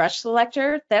at the brush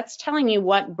selector, that's telling you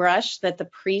what brush that the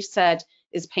preset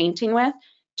is painting with,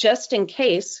 just in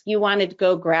case you wanted to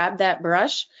go grab that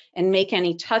brush and make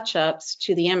any touch-ups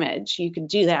to the image. You could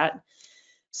do that.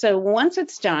 So once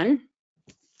it's done,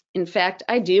 in fact,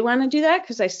 I do want to do that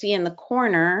because I see in the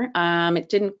corner, it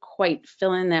didn't quite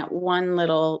fill in that one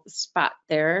little spot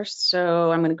there.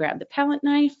 So I'm going to grab the palette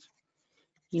knife.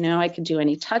 You know, I could do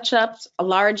any touch-ups. A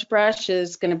large brush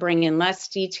is going to bring in less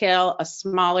detail. A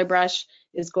smaller brush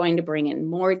is going to bring in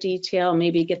more detail.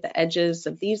 Maybe get the edges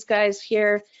of these guys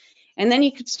here. And then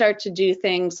you could start to do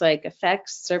things like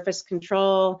effects, surface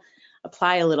control,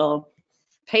 apply a little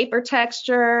paper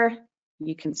texture.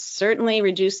 You can certainly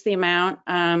reduce the amount.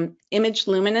 Image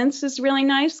luminance is really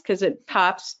nice because it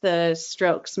pops the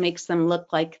strokes, makes them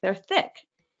look like they're thick.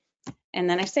 And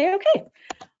then I say, okay,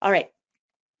 all right.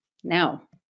 Now,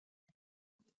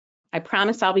 I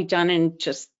promise I'll be done in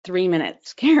just 3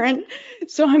 minutes, Karen.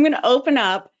 So I'm going to open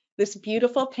up this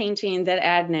beautiful painting that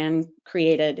Adnan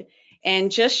created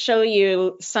and just show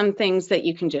you some things that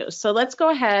you can do. So let's go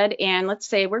ahead and let's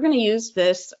say we're going to use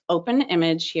this open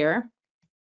image here.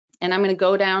 And I'm going to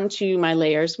go down to my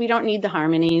layers. We don't need the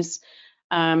harmonies.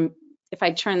 If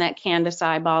I turn that canvas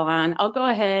eyeball on, I'll go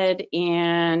ahead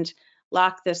and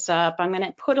lock this up. I'm going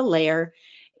to put a layer,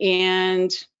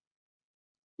 and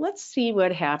let's see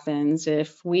what happens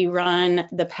if we run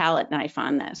the palette knife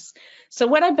on this. So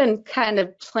what I've been kind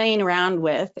of playing around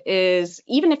with is,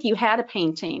 even if you had a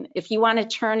painting, if you want to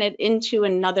turn it into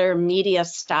another media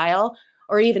style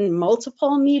or even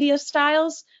multiple media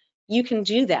styles, you can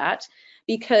do that,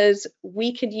 because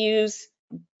we could use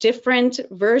different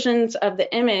versions of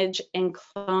the image and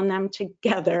clone them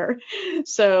together.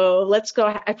 So let's go.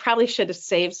 I probably should have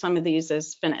saved some of these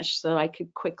as finished so I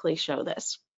could quickly show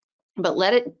this. But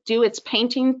let it do its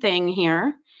painting thing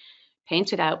here.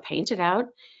 Paint it out, paint it out.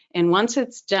 And once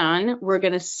it's done, we're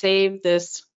going to save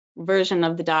this version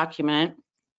of the document.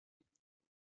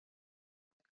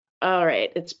 All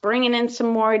right, it's bringing in some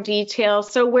more detail.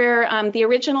 So where the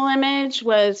original image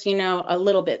was, you know, a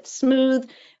little bit smooth,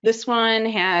 this one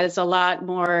has a lot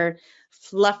more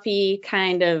fluffy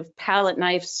kind of palette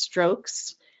knife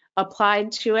strokes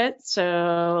applied to it.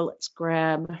 So let's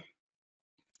grab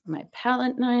my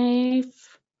palette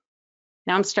knife.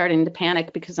 Now I'm starting to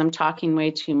panic because I'm talking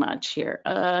way too much here.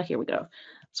 Here we go.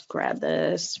 Let's grab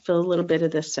this, fill a little bit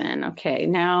of this in. Okay,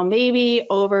 now maybe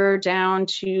over down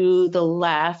to the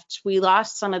left, we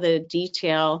lost some of the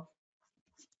detail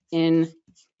in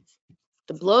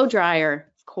the blow dryer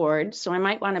cord, so I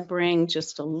might want to bring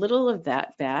just a little of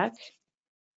that back,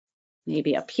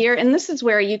 maybe up here. And this is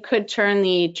where you could turn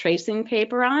the tracing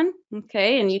paper on,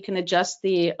 okay? And you can adjust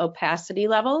the opacity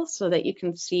level so that you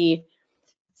can see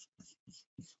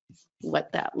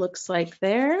what that looks like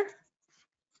there.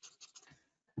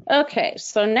 Okay,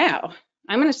 so now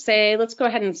I'm going to say, let's go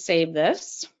ahead and save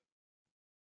this.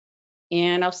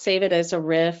 And I'll save it as a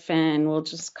riff, and we'll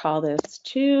just call this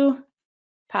 2.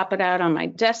 Pop it out on my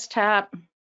desktop.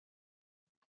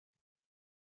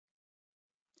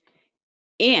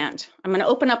 And I'm going to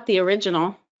open up the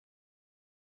original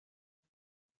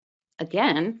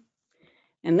again.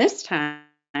 And this time,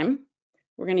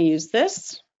 we're going to use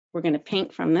this. We're going to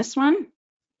paint from this one.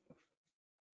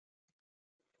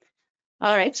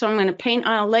 All right, so I'm going to paint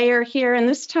on a layer here. And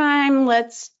this time,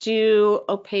 let's do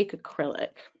opaque acrylic.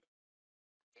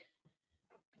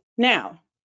 Now,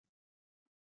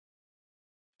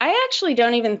 I actually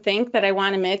don't even think that I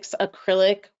want to mix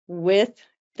acrylic with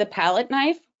the palette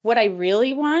knife. What I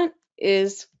really want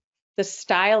is the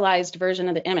stylized version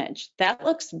of the image. That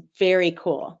looks very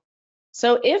cool.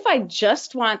 So if I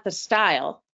just want the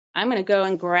style, I'm going to go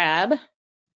and grab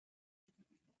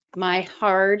my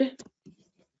hard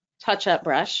touch-up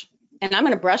brush, and I'm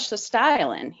going to brush the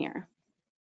style in here.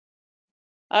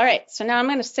 All right, so now I'm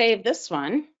going to save this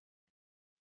one.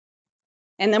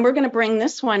 And then we're going to bring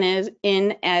this one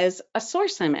in as a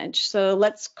source image. So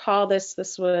let's call this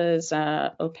was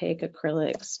opaque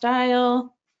acrylic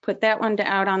style. Put that one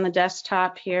out on the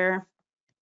desktop here.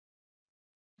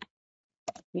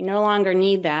 We no longer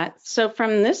need that. So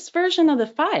from this version of the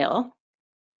file,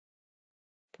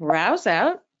 browse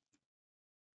out.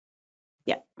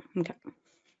 Yeah, okay.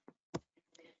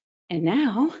 And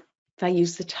now, if I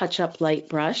use the touch-up light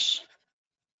brush,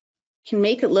 can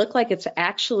make it look like it's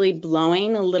actually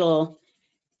blowing a little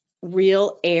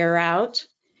real air out.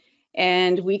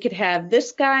 And we could have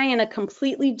this guy in a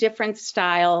completely different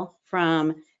style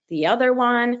from the other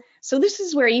one. So this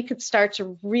is where you could start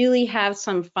to really have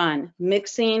some fun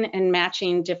mixing and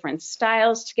matching different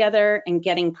styles together and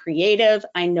getting creative.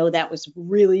 I know that was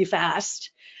really fast.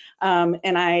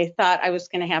 And I thought I was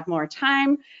going to have more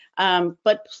time.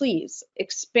 But please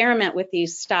experiment with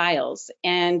these styles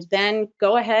and then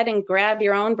go ahead and grab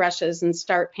your own brushes and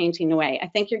start painting away. I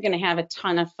think you're going to have a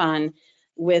ton of fun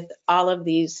with all of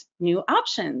these new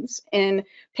options in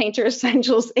Painter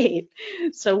Essentials 8.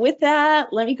 So with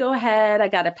that, let me go ahead. I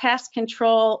got to pass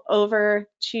control over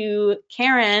to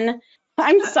Karen.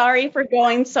 I'm sorry for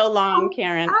going so long,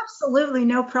 Karen. Absolutely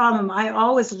no problem. I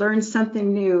always learn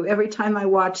something new every time I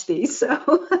watch these.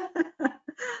 So.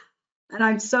 And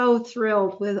I'm so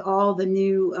thrilled with all the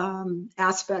new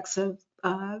aspects of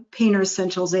Painter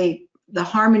Essentials 8. The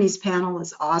Harmonies panel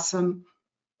is awesome.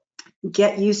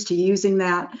 Get used to using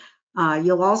that.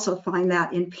 You'll also find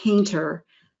that in Painter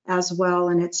as well,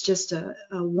 and it's just a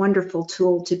wonderful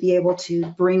tool to be able to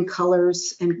bring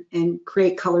colors and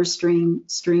create color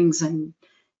strings and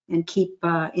keep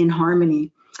in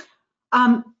harmony.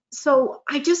 So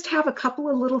I just have a couple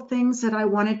of little things that I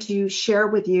wanted to share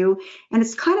with you. And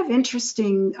it's kind of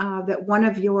interesting that one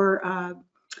of your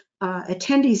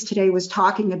attendees today was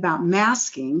talking about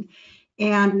masking.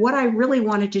 And what I really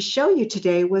wanted to show you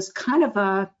today was kind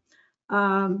of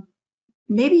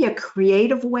maybe a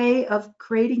creative way of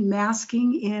creating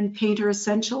masking in Painter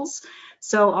Essentials.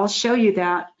 So I'll show you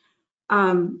that.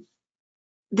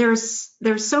 There's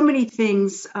so many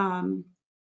things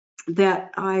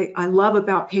that I love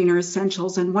about Painter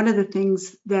Essentials, and one of the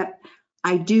things that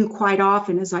I do quite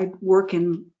often is I work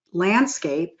in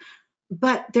landscape,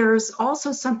 but there's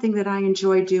also something that I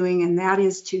enjoy doing, and that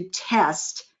is to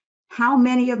test how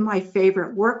many of my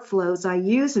favorite workflows I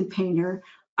use in Painter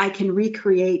I can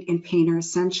recreate in Painter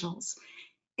Essentials.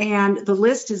 And the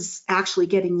list is actually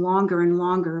getting longer and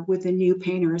longer with the new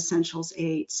Painter Essentials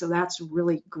 8, so that's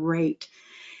really great.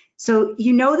 So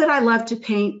you know that I love to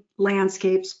paint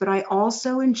landscapes, but I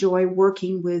also enjoy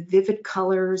working with vivid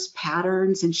colors,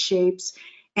 patterns, and shapes,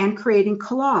 and creating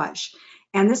collage.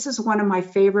 And this is one of my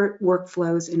favorite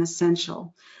workflows in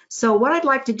Essential. So what I'd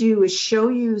like to do is show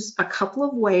you a couple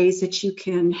of ways that you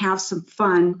can have some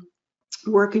fun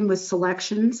working with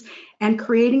selections and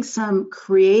creating some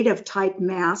creative type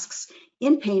masks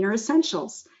in Painter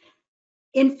Essentials.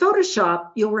 In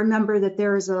Photoshop, you'll remember that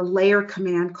there is a layer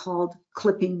command called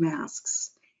clipping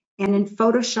masks. And in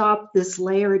Photoshop, this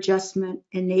layer adjustment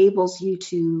enables you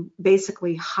to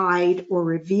basically hide or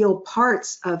reveal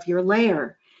parts of your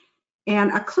layer.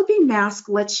 And a clipping mask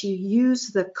lets you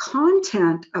use the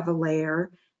content of a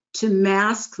layer to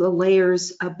mask the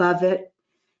layers above it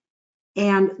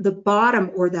and the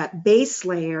bottom or that base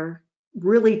layer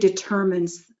really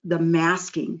determines the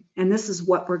masking. And this is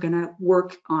what we're going to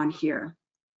work on here.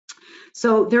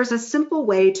 So there's a simple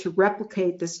way to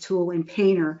replicate this tool in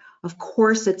Painter. Of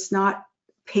course, it's not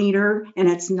Painter and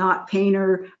it's not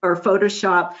Painter or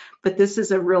Photoshop, but this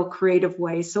is a real creative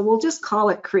way. So we'll just call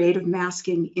it creative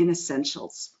masking in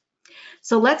Essentials.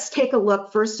 So let's take a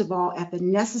look, first of all, at the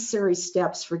necessary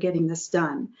steps for getting this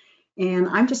done. And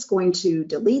I'm just going to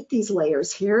delete these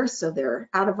layers here so they're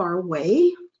out of our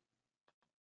way.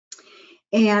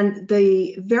 And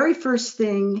the very first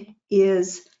thing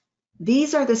is,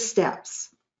 these are the steps.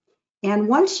 And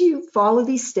once you follow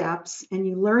these steps and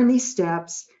you learn these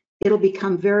steps, it'll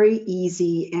become very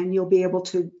easy and you'll be able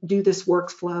to do this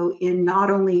workflow in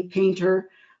not only Painter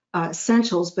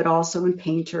Essentials, but also in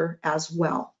Painter as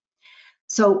well.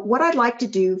 So what I'd like to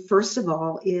do, first of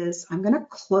all, is I'm going to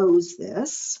close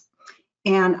this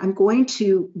and I'm going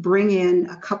to bring in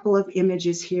a couple of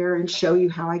images here and show you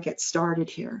how I get started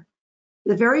here.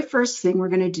 The very first thing we're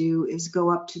going to do is go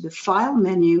up to the File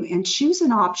menu and choose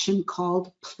an option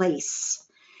called Place.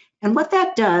 And what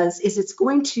that does is it's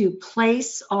going to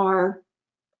place our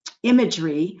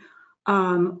imagery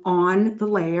on the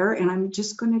layer. And I'm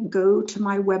just going to go to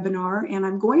my webinar and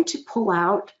I'm going to pull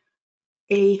out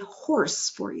a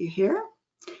horse for you here.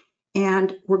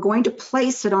 And we're going to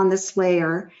place it on this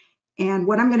layer. And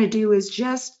what I'm going to do is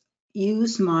just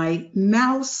use my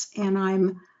mouse and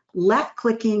I'm left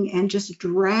clicking and just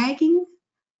dragging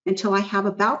until I have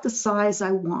about the size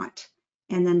I want,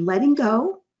 and then letting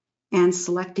go and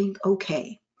selecting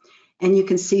OK. And you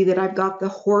can see that I've got the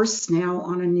horse now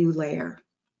on a new layer.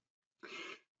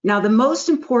 Now, the most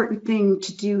important thing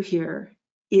to do here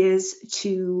is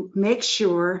to make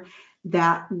sure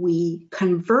that we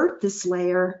convert this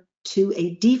layer to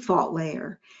a default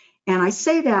layer. And I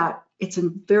say that it's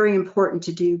very important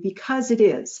to do because it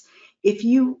is. If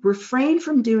you refrain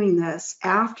from doing this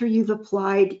after you've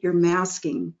applied your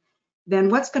masking, then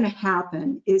what's going to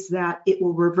happen is that it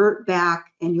will revert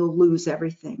back and you'll lose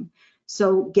everything.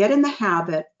 So get in the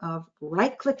habit of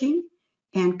right-clicking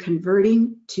and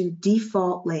converting to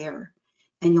default layer.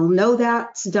 And you'll know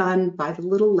that's done by the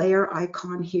little layer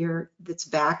icon here that's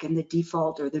back in the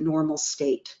default or the normal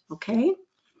state, okay?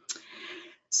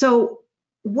 So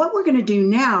what we're going to do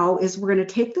now is we're going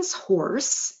to take this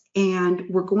horse and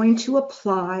we're going to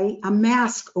apply a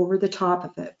mask over the top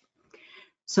of it.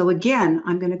 So again,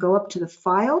 I'm going to go up to the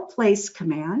File Place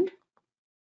command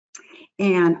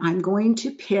and I'm going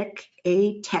to pick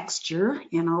a texture,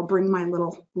 and I'll bring my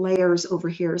little layers over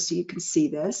here so you can see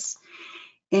this.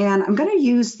 And I'm going to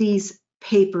use these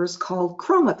papers called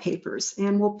chroma papers,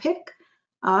 and we'll pick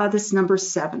this number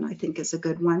 7, I think is a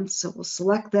good one. So we'll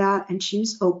select that and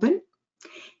choose Open.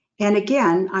 And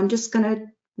again, I'm just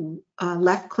going to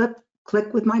left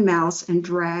click with my mouse and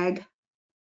drag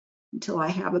until I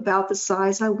have about the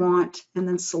size I want, and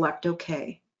then select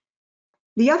OK.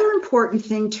 The other important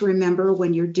thing to remember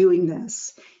when you're doing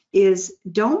this is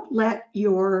don't let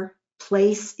your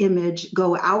place image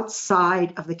go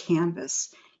outside of the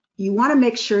canvas. You want to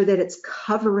make sure that it's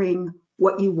covering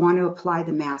what you want to apply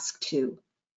the mask to.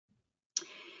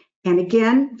 And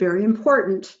again, very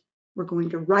important, we're going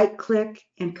to right click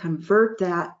and convert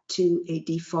that to a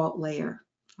default layer.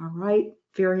 All right,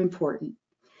 very important.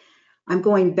 I'm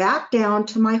going back down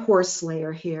to my horse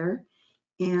layer here,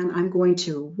 and I'm going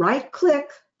to right click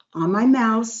on my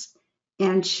mouse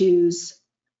and choose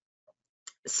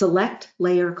Select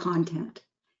Layer Content.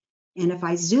 And if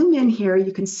I zoom in here,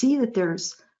 you can see that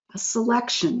there's a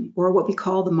selection, or what we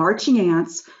call the marching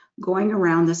ants, going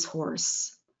around this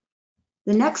horse.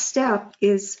 The next step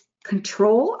is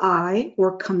Control-I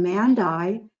or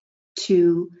Command-I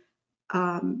to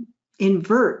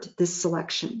invert this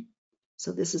selection.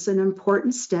 So this is an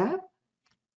important step.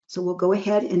 So we'll go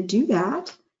ahead and do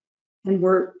that. And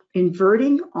we're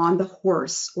inverting on the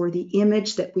horse or the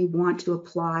image that we want to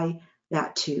apply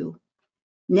that to.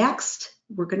 Next,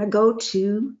 we're going to go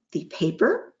to the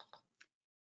paper.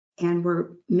 And we're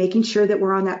making sure that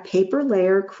we're on that paper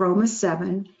layer, Chroma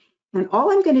 7. And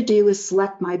all I'm going to do is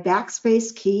select my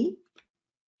backspace key.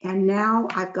 And now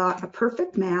I've got a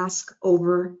perfect mask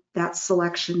over that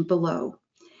selection below.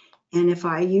 And if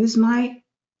I use my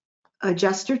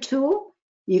adjuster tool,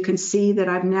 you can see that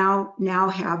I've now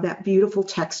have that beautiful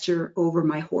texture over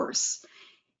my horse.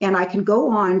 And I can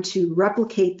go on to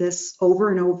replicate this over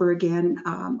and over again.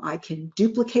 I can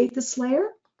duplicate this layer.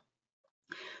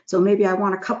 So maybe I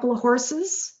want a couple of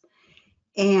horses.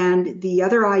 And the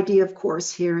other idea, of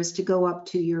course, here is to go up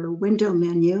to your window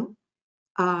menu.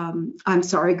 Go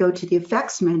to the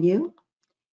effects menu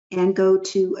and go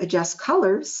to adjust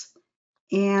colors.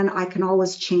 And I can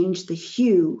always change the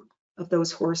hue of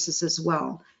those horses as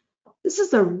well. This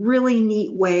is a really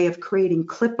neat way of creating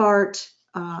clip art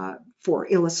for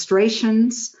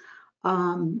illustrations,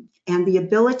 and the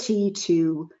ability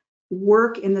to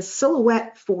work in the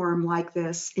silhouette form like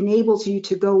this enables you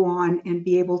to go on and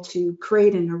be able to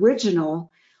create an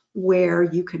original where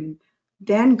you can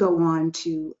then go on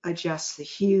to adjust the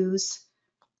hues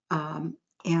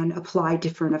and apply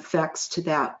different effects to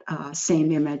that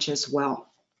same image as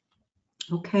well.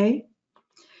 Okay,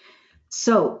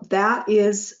 so that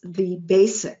is the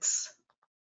basics.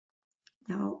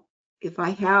 Now, if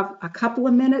I have a couple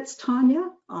of minutes,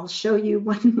 Tanya, I'll show you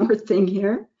one more thing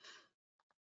here.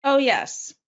 Oh,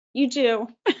 yes, you do.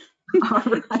 All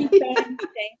right. Keep going.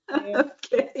 Thank you.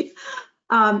 Okay.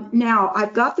 Now,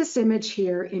 I've got this image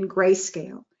here in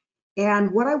grayscale.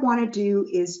 And what I want to do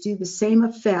is do the same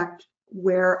effect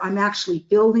where I'm actually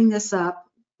building this up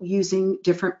using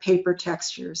different paper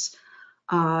textures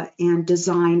and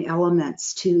design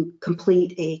elements to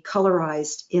complete a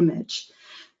colorized image.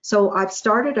 So I've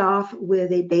started off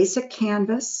with a basic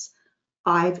canvas.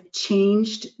 I've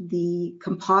changed the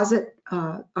composite.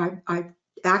 I've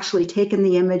actually taken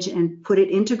the image and put it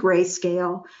into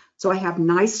grayscale. So I have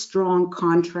nice, strong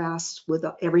contrast with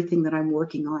everything that I'm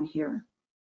working on here.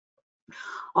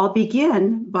 I'll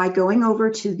begin by going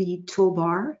over to the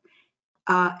toolbar.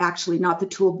 Actually, not the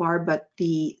toolbar, but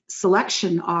the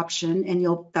selection option, and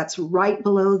that's right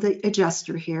below the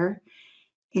adjuster here.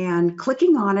 And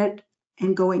clicking on it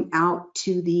and going out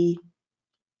to the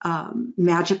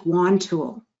magic wand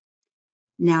tool.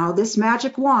 Now, this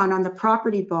magic wand on the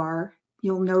property bar,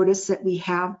 you'll notice that we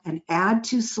have an add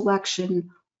to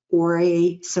selection or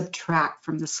a subtract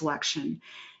from the selection.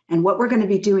 And what we're going to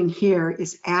be doing here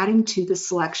is adding to the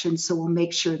selection, so we'll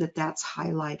make sure that that's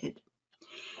highlighted.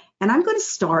 And I'm going to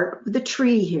start with the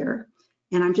tree here,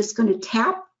 and I'm just going to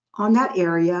tap on that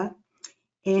area.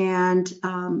 And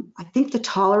I think the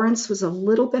tolerance was a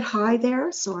little bit high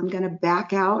there, so I'm going to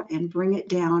back out and bring it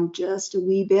down just a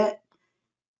wee bit.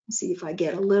 See if I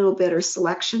get a little better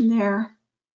selection there.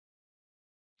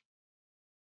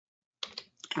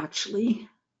 Actually,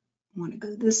 I want to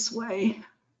go this way.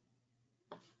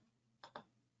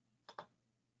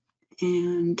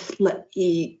 And let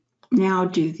me now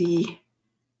do the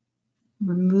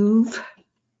remove.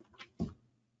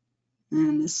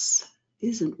 And this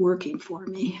isn't working for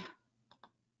me.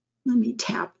 Let me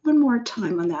tap one more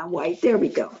time on that white. There we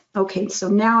go. Okay, so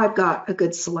now I've got a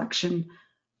good selection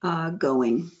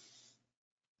going.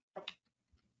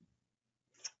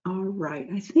 All right,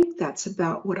 I think that's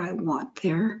about what I want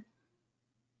there.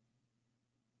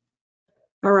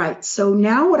 All right, so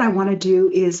now what I want to do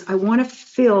is I want to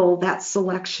fill that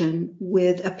selection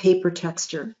with a paper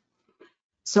texture.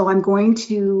 So I'm going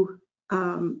to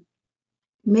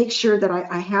make sure that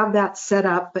I have that set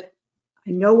up, but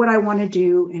I know what I want to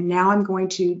do, and now I'm going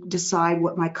to decide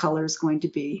what my color is going to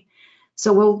be.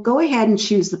 So we'll go ahead and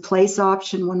choose the place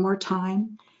option one more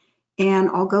time, and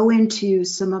I'll go into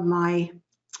some of my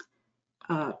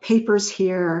papers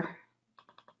here,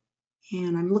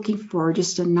 and I'm looking for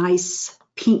just a nice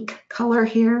pink color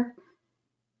here.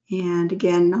 And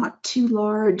again, not too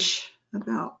large,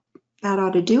 about that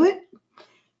ought to do it.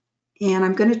 And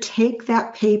I'm going to take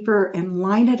that paper and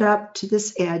line it up to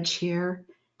this edge here,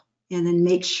 and then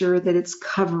make sure that it's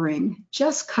covering,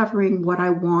 just covering what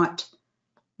I want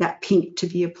that pink to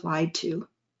be applied to.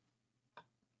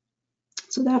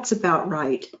 So that's about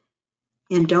right.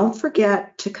 And don't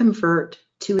forget to convert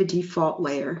to a default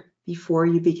layer before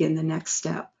you begin the next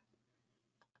step.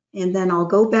 And then I'll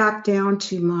go back down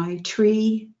to my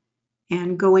tree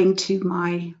and going to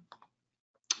my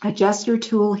adjuster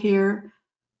tool here.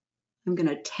 I'm going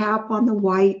to tap on the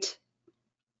white,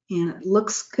 and it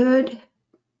looks good.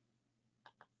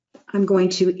 I'm going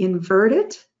to invert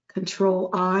it,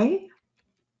 Control I,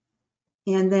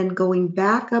 and then going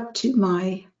back up to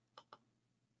my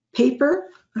paper,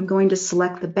 I'm going to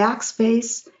select the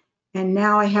backspace, and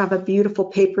now I have a beautiful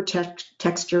paper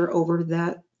texture over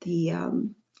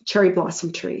the cherry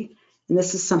blossom tree. And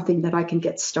this is something that I can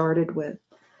get started with.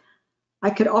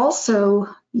 I could also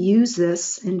use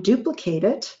this and duplicate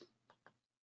it.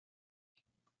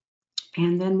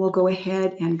 And then we'll go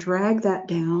ahead and drag that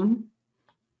down.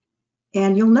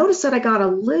 And you'll notice that I got a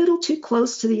little too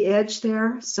close to the edge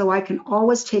there, so I can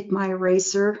always take my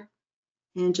eraser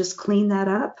and just clean that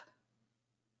up,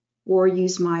 or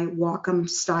use my Wacom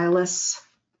stylus.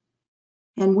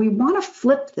 And we want to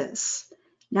flip this.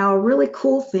 Now, a really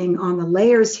cool thing on the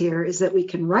layers here is that we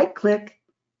can right-click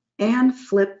and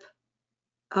flip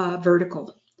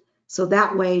vertical. So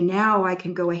that way now I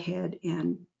can go ahead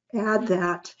and add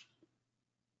that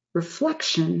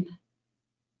reflection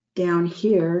down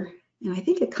here, And I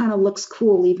think it kind of looks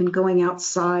cool even going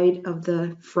outside of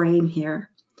the frame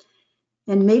here.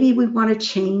 And maybe we want to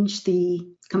change the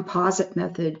composite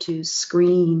method to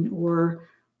screen, or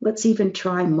let's even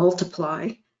try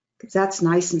multiply, because that's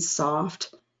nice and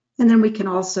soft. And then we can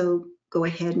also go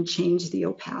ahead and change the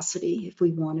opacity if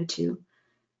we wanted to.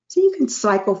 So you can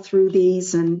cycle through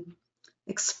these and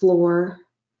explore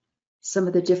some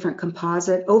of the different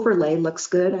composite. Overlay looks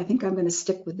good. I think I'm going to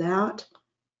stick with that.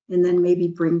 And then maybe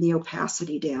bring the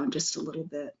opacity down just a little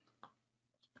bit.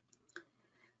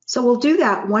 So we'll do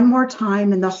that one more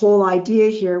time, and the whole idea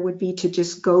here would be to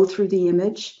just go through the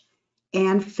image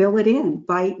and fill it in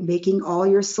by making all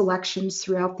your selections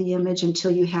throughout the image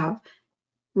until you have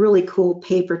really cool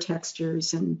paper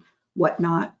textures and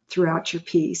whatnot throughout your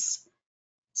piece.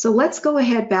 So let's go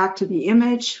ahead back to the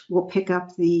image. We'll pick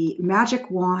up the magic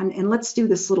wand and let's do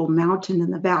this little mountain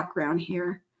in the background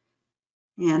here.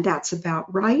 And that's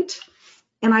about right.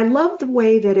 And I love the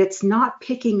way that it's not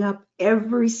picking up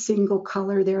every single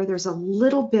color there. There's a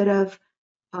little bit of,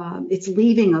 it's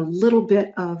leaving a little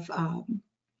bit of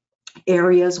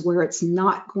areas where it's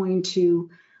not going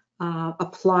to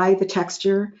apply the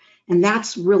texture. And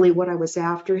that's really what I was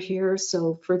after here.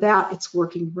 So for that, it's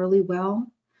working really well.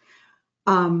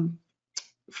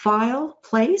 File,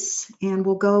 place, and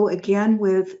we'll go again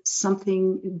with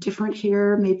something different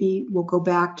here. Maybe we'll go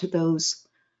back to those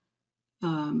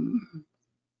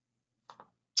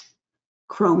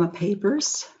chroma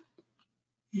papers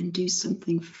and do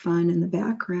something fun in the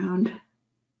background.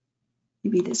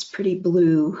 Maybe this pretty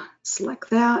blue. Select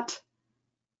that.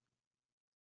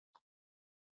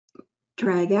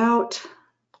 Drag out.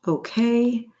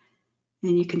 Okay.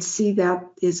 And you can see that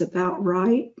is about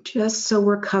right, just so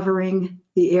we're covering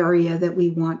the area that we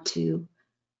want to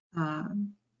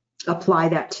apply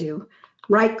that to.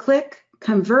 Right click,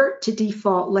 convert to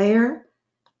default layer.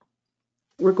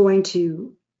 We're going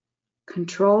to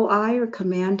Control I or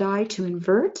Command I to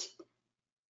invert.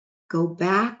 Go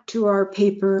back to our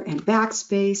paper and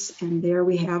backspace, and there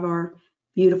we have our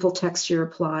beautiful texture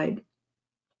applied.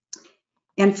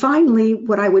 And finally,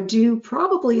 what I would do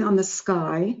probably on the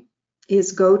sky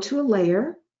is go to a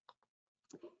layer,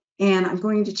 and I'm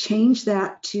going to change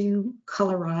that to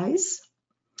colorize.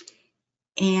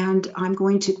 And I'm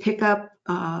going to pick up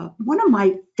one of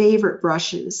my favorite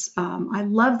brushes. I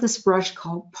love this brush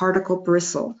called Particle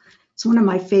Bristle. It's one of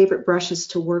my favorite brushes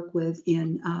to work with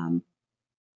in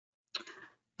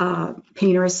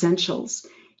Painter Essentials.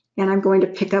 And I'm going to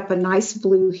pick up a nice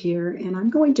blue here, and I'm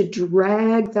going to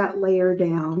drag that layer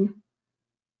down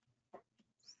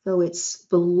so it's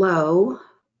below.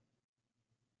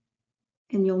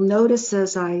 And you'll notice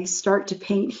as I start to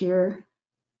paint here,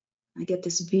 I get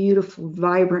this beautiful,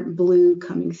 vibrant blue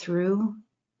coming through.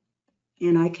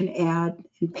 And I can add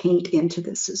and paint into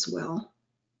this as well.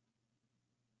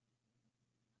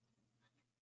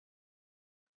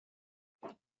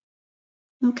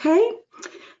 Okay,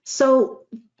 so,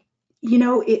 you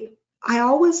know, I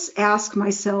always ask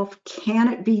myself,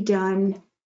 can it be done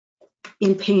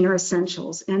in Painter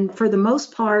Essentials? And for the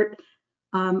most part,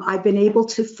 I've been able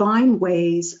to find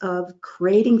ways of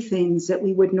creating things that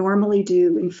we would normally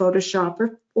do in Photoshop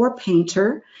or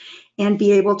Painter, and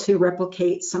be able to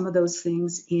replicate some of those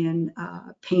things in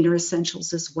Painter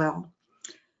Essentials as well.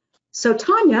 So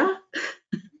Tanya,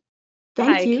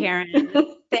 thank you. Hi,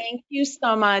 Karen. Thank you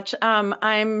so much.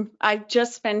 I've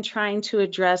just been trying to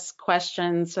address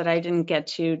questions that I didn't get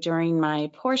to during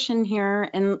my portion here.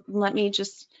 And let me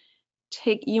just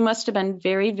you must have been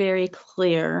very, very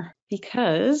clear,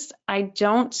 because I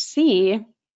don't see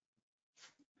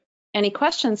any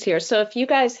questions here. So if you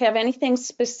guys have anything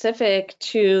specific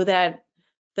to the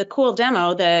cool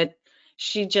demo that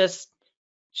she just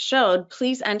showed,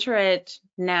 please enter it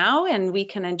now and we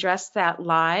can address that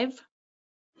live.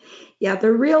 Yeah,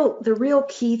 the real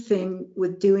key thing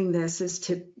with doing this is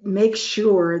to make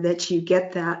sure that you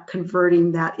get that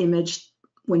converting that image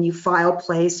when you file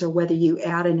place, or whether you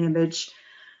add an image,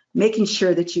 making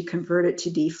sure that you convert it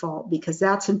to default, because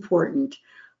that's important.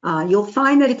 You'll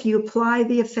find that if you apply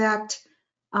the effect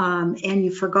and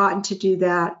you've forgotten to do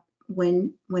that,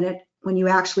 when you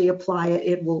actually apply it,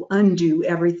 it will undo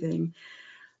everything.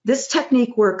 This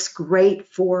technique works great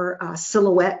for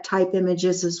silhouette type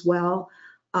images as well.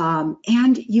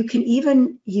 And you can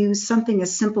even use something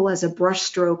as simple as a brush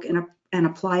stroke and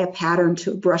apply a pattern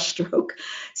to a brush stroke.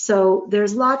 So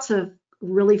there's lots of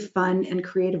really fun and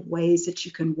creative ways that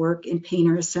you can work in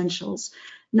Painter Essentials,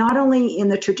 not only in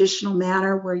the traditional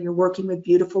manner where you're working with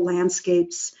beautiful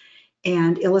landscapes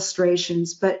and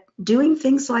illustrations, but doing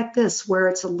things like this where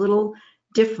it's a little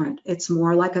different. It's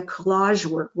more like a collage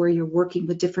work where you're working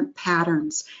with different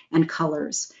patterns and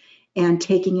colors. and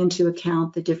taking into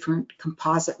account the different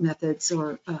composite methods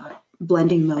or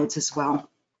blending modes as well.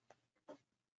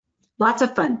 Lots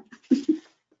of fun.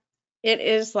 It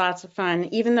is lots of fun.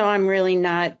 Even though I'm really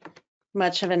not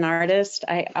much of an artist,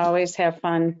 I always have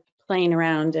fun playing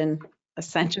around in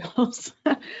essentials.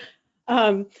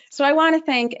 So I want to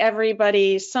thank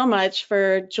everybody so much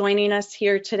for joining us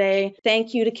here today.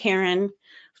 Thank you to Karen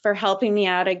for helping me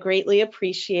out. I greatly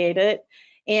appreciate it.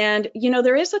 And, you know,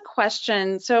 there is a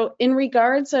question. So in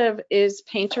regards of, is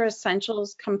Painter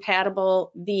Essentials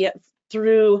compatible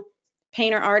through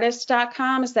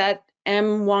painterartist.com? Is that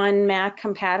M1 Mac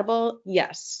compatible?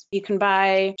 Yes. You can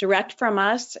buy direct from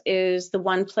us is the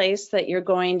one place that you're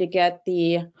going to get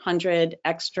the 100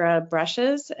 extra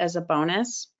brushes as a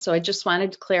bonus. So I just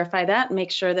wanted to clarify that and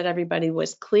make sure that everybody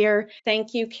was clear.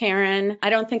 Thank you, Karen. I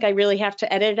don't think I really have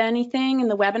to edit anything in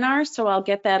the webinar, so I'll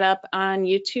get that up on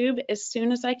YouTube as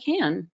soon as I can.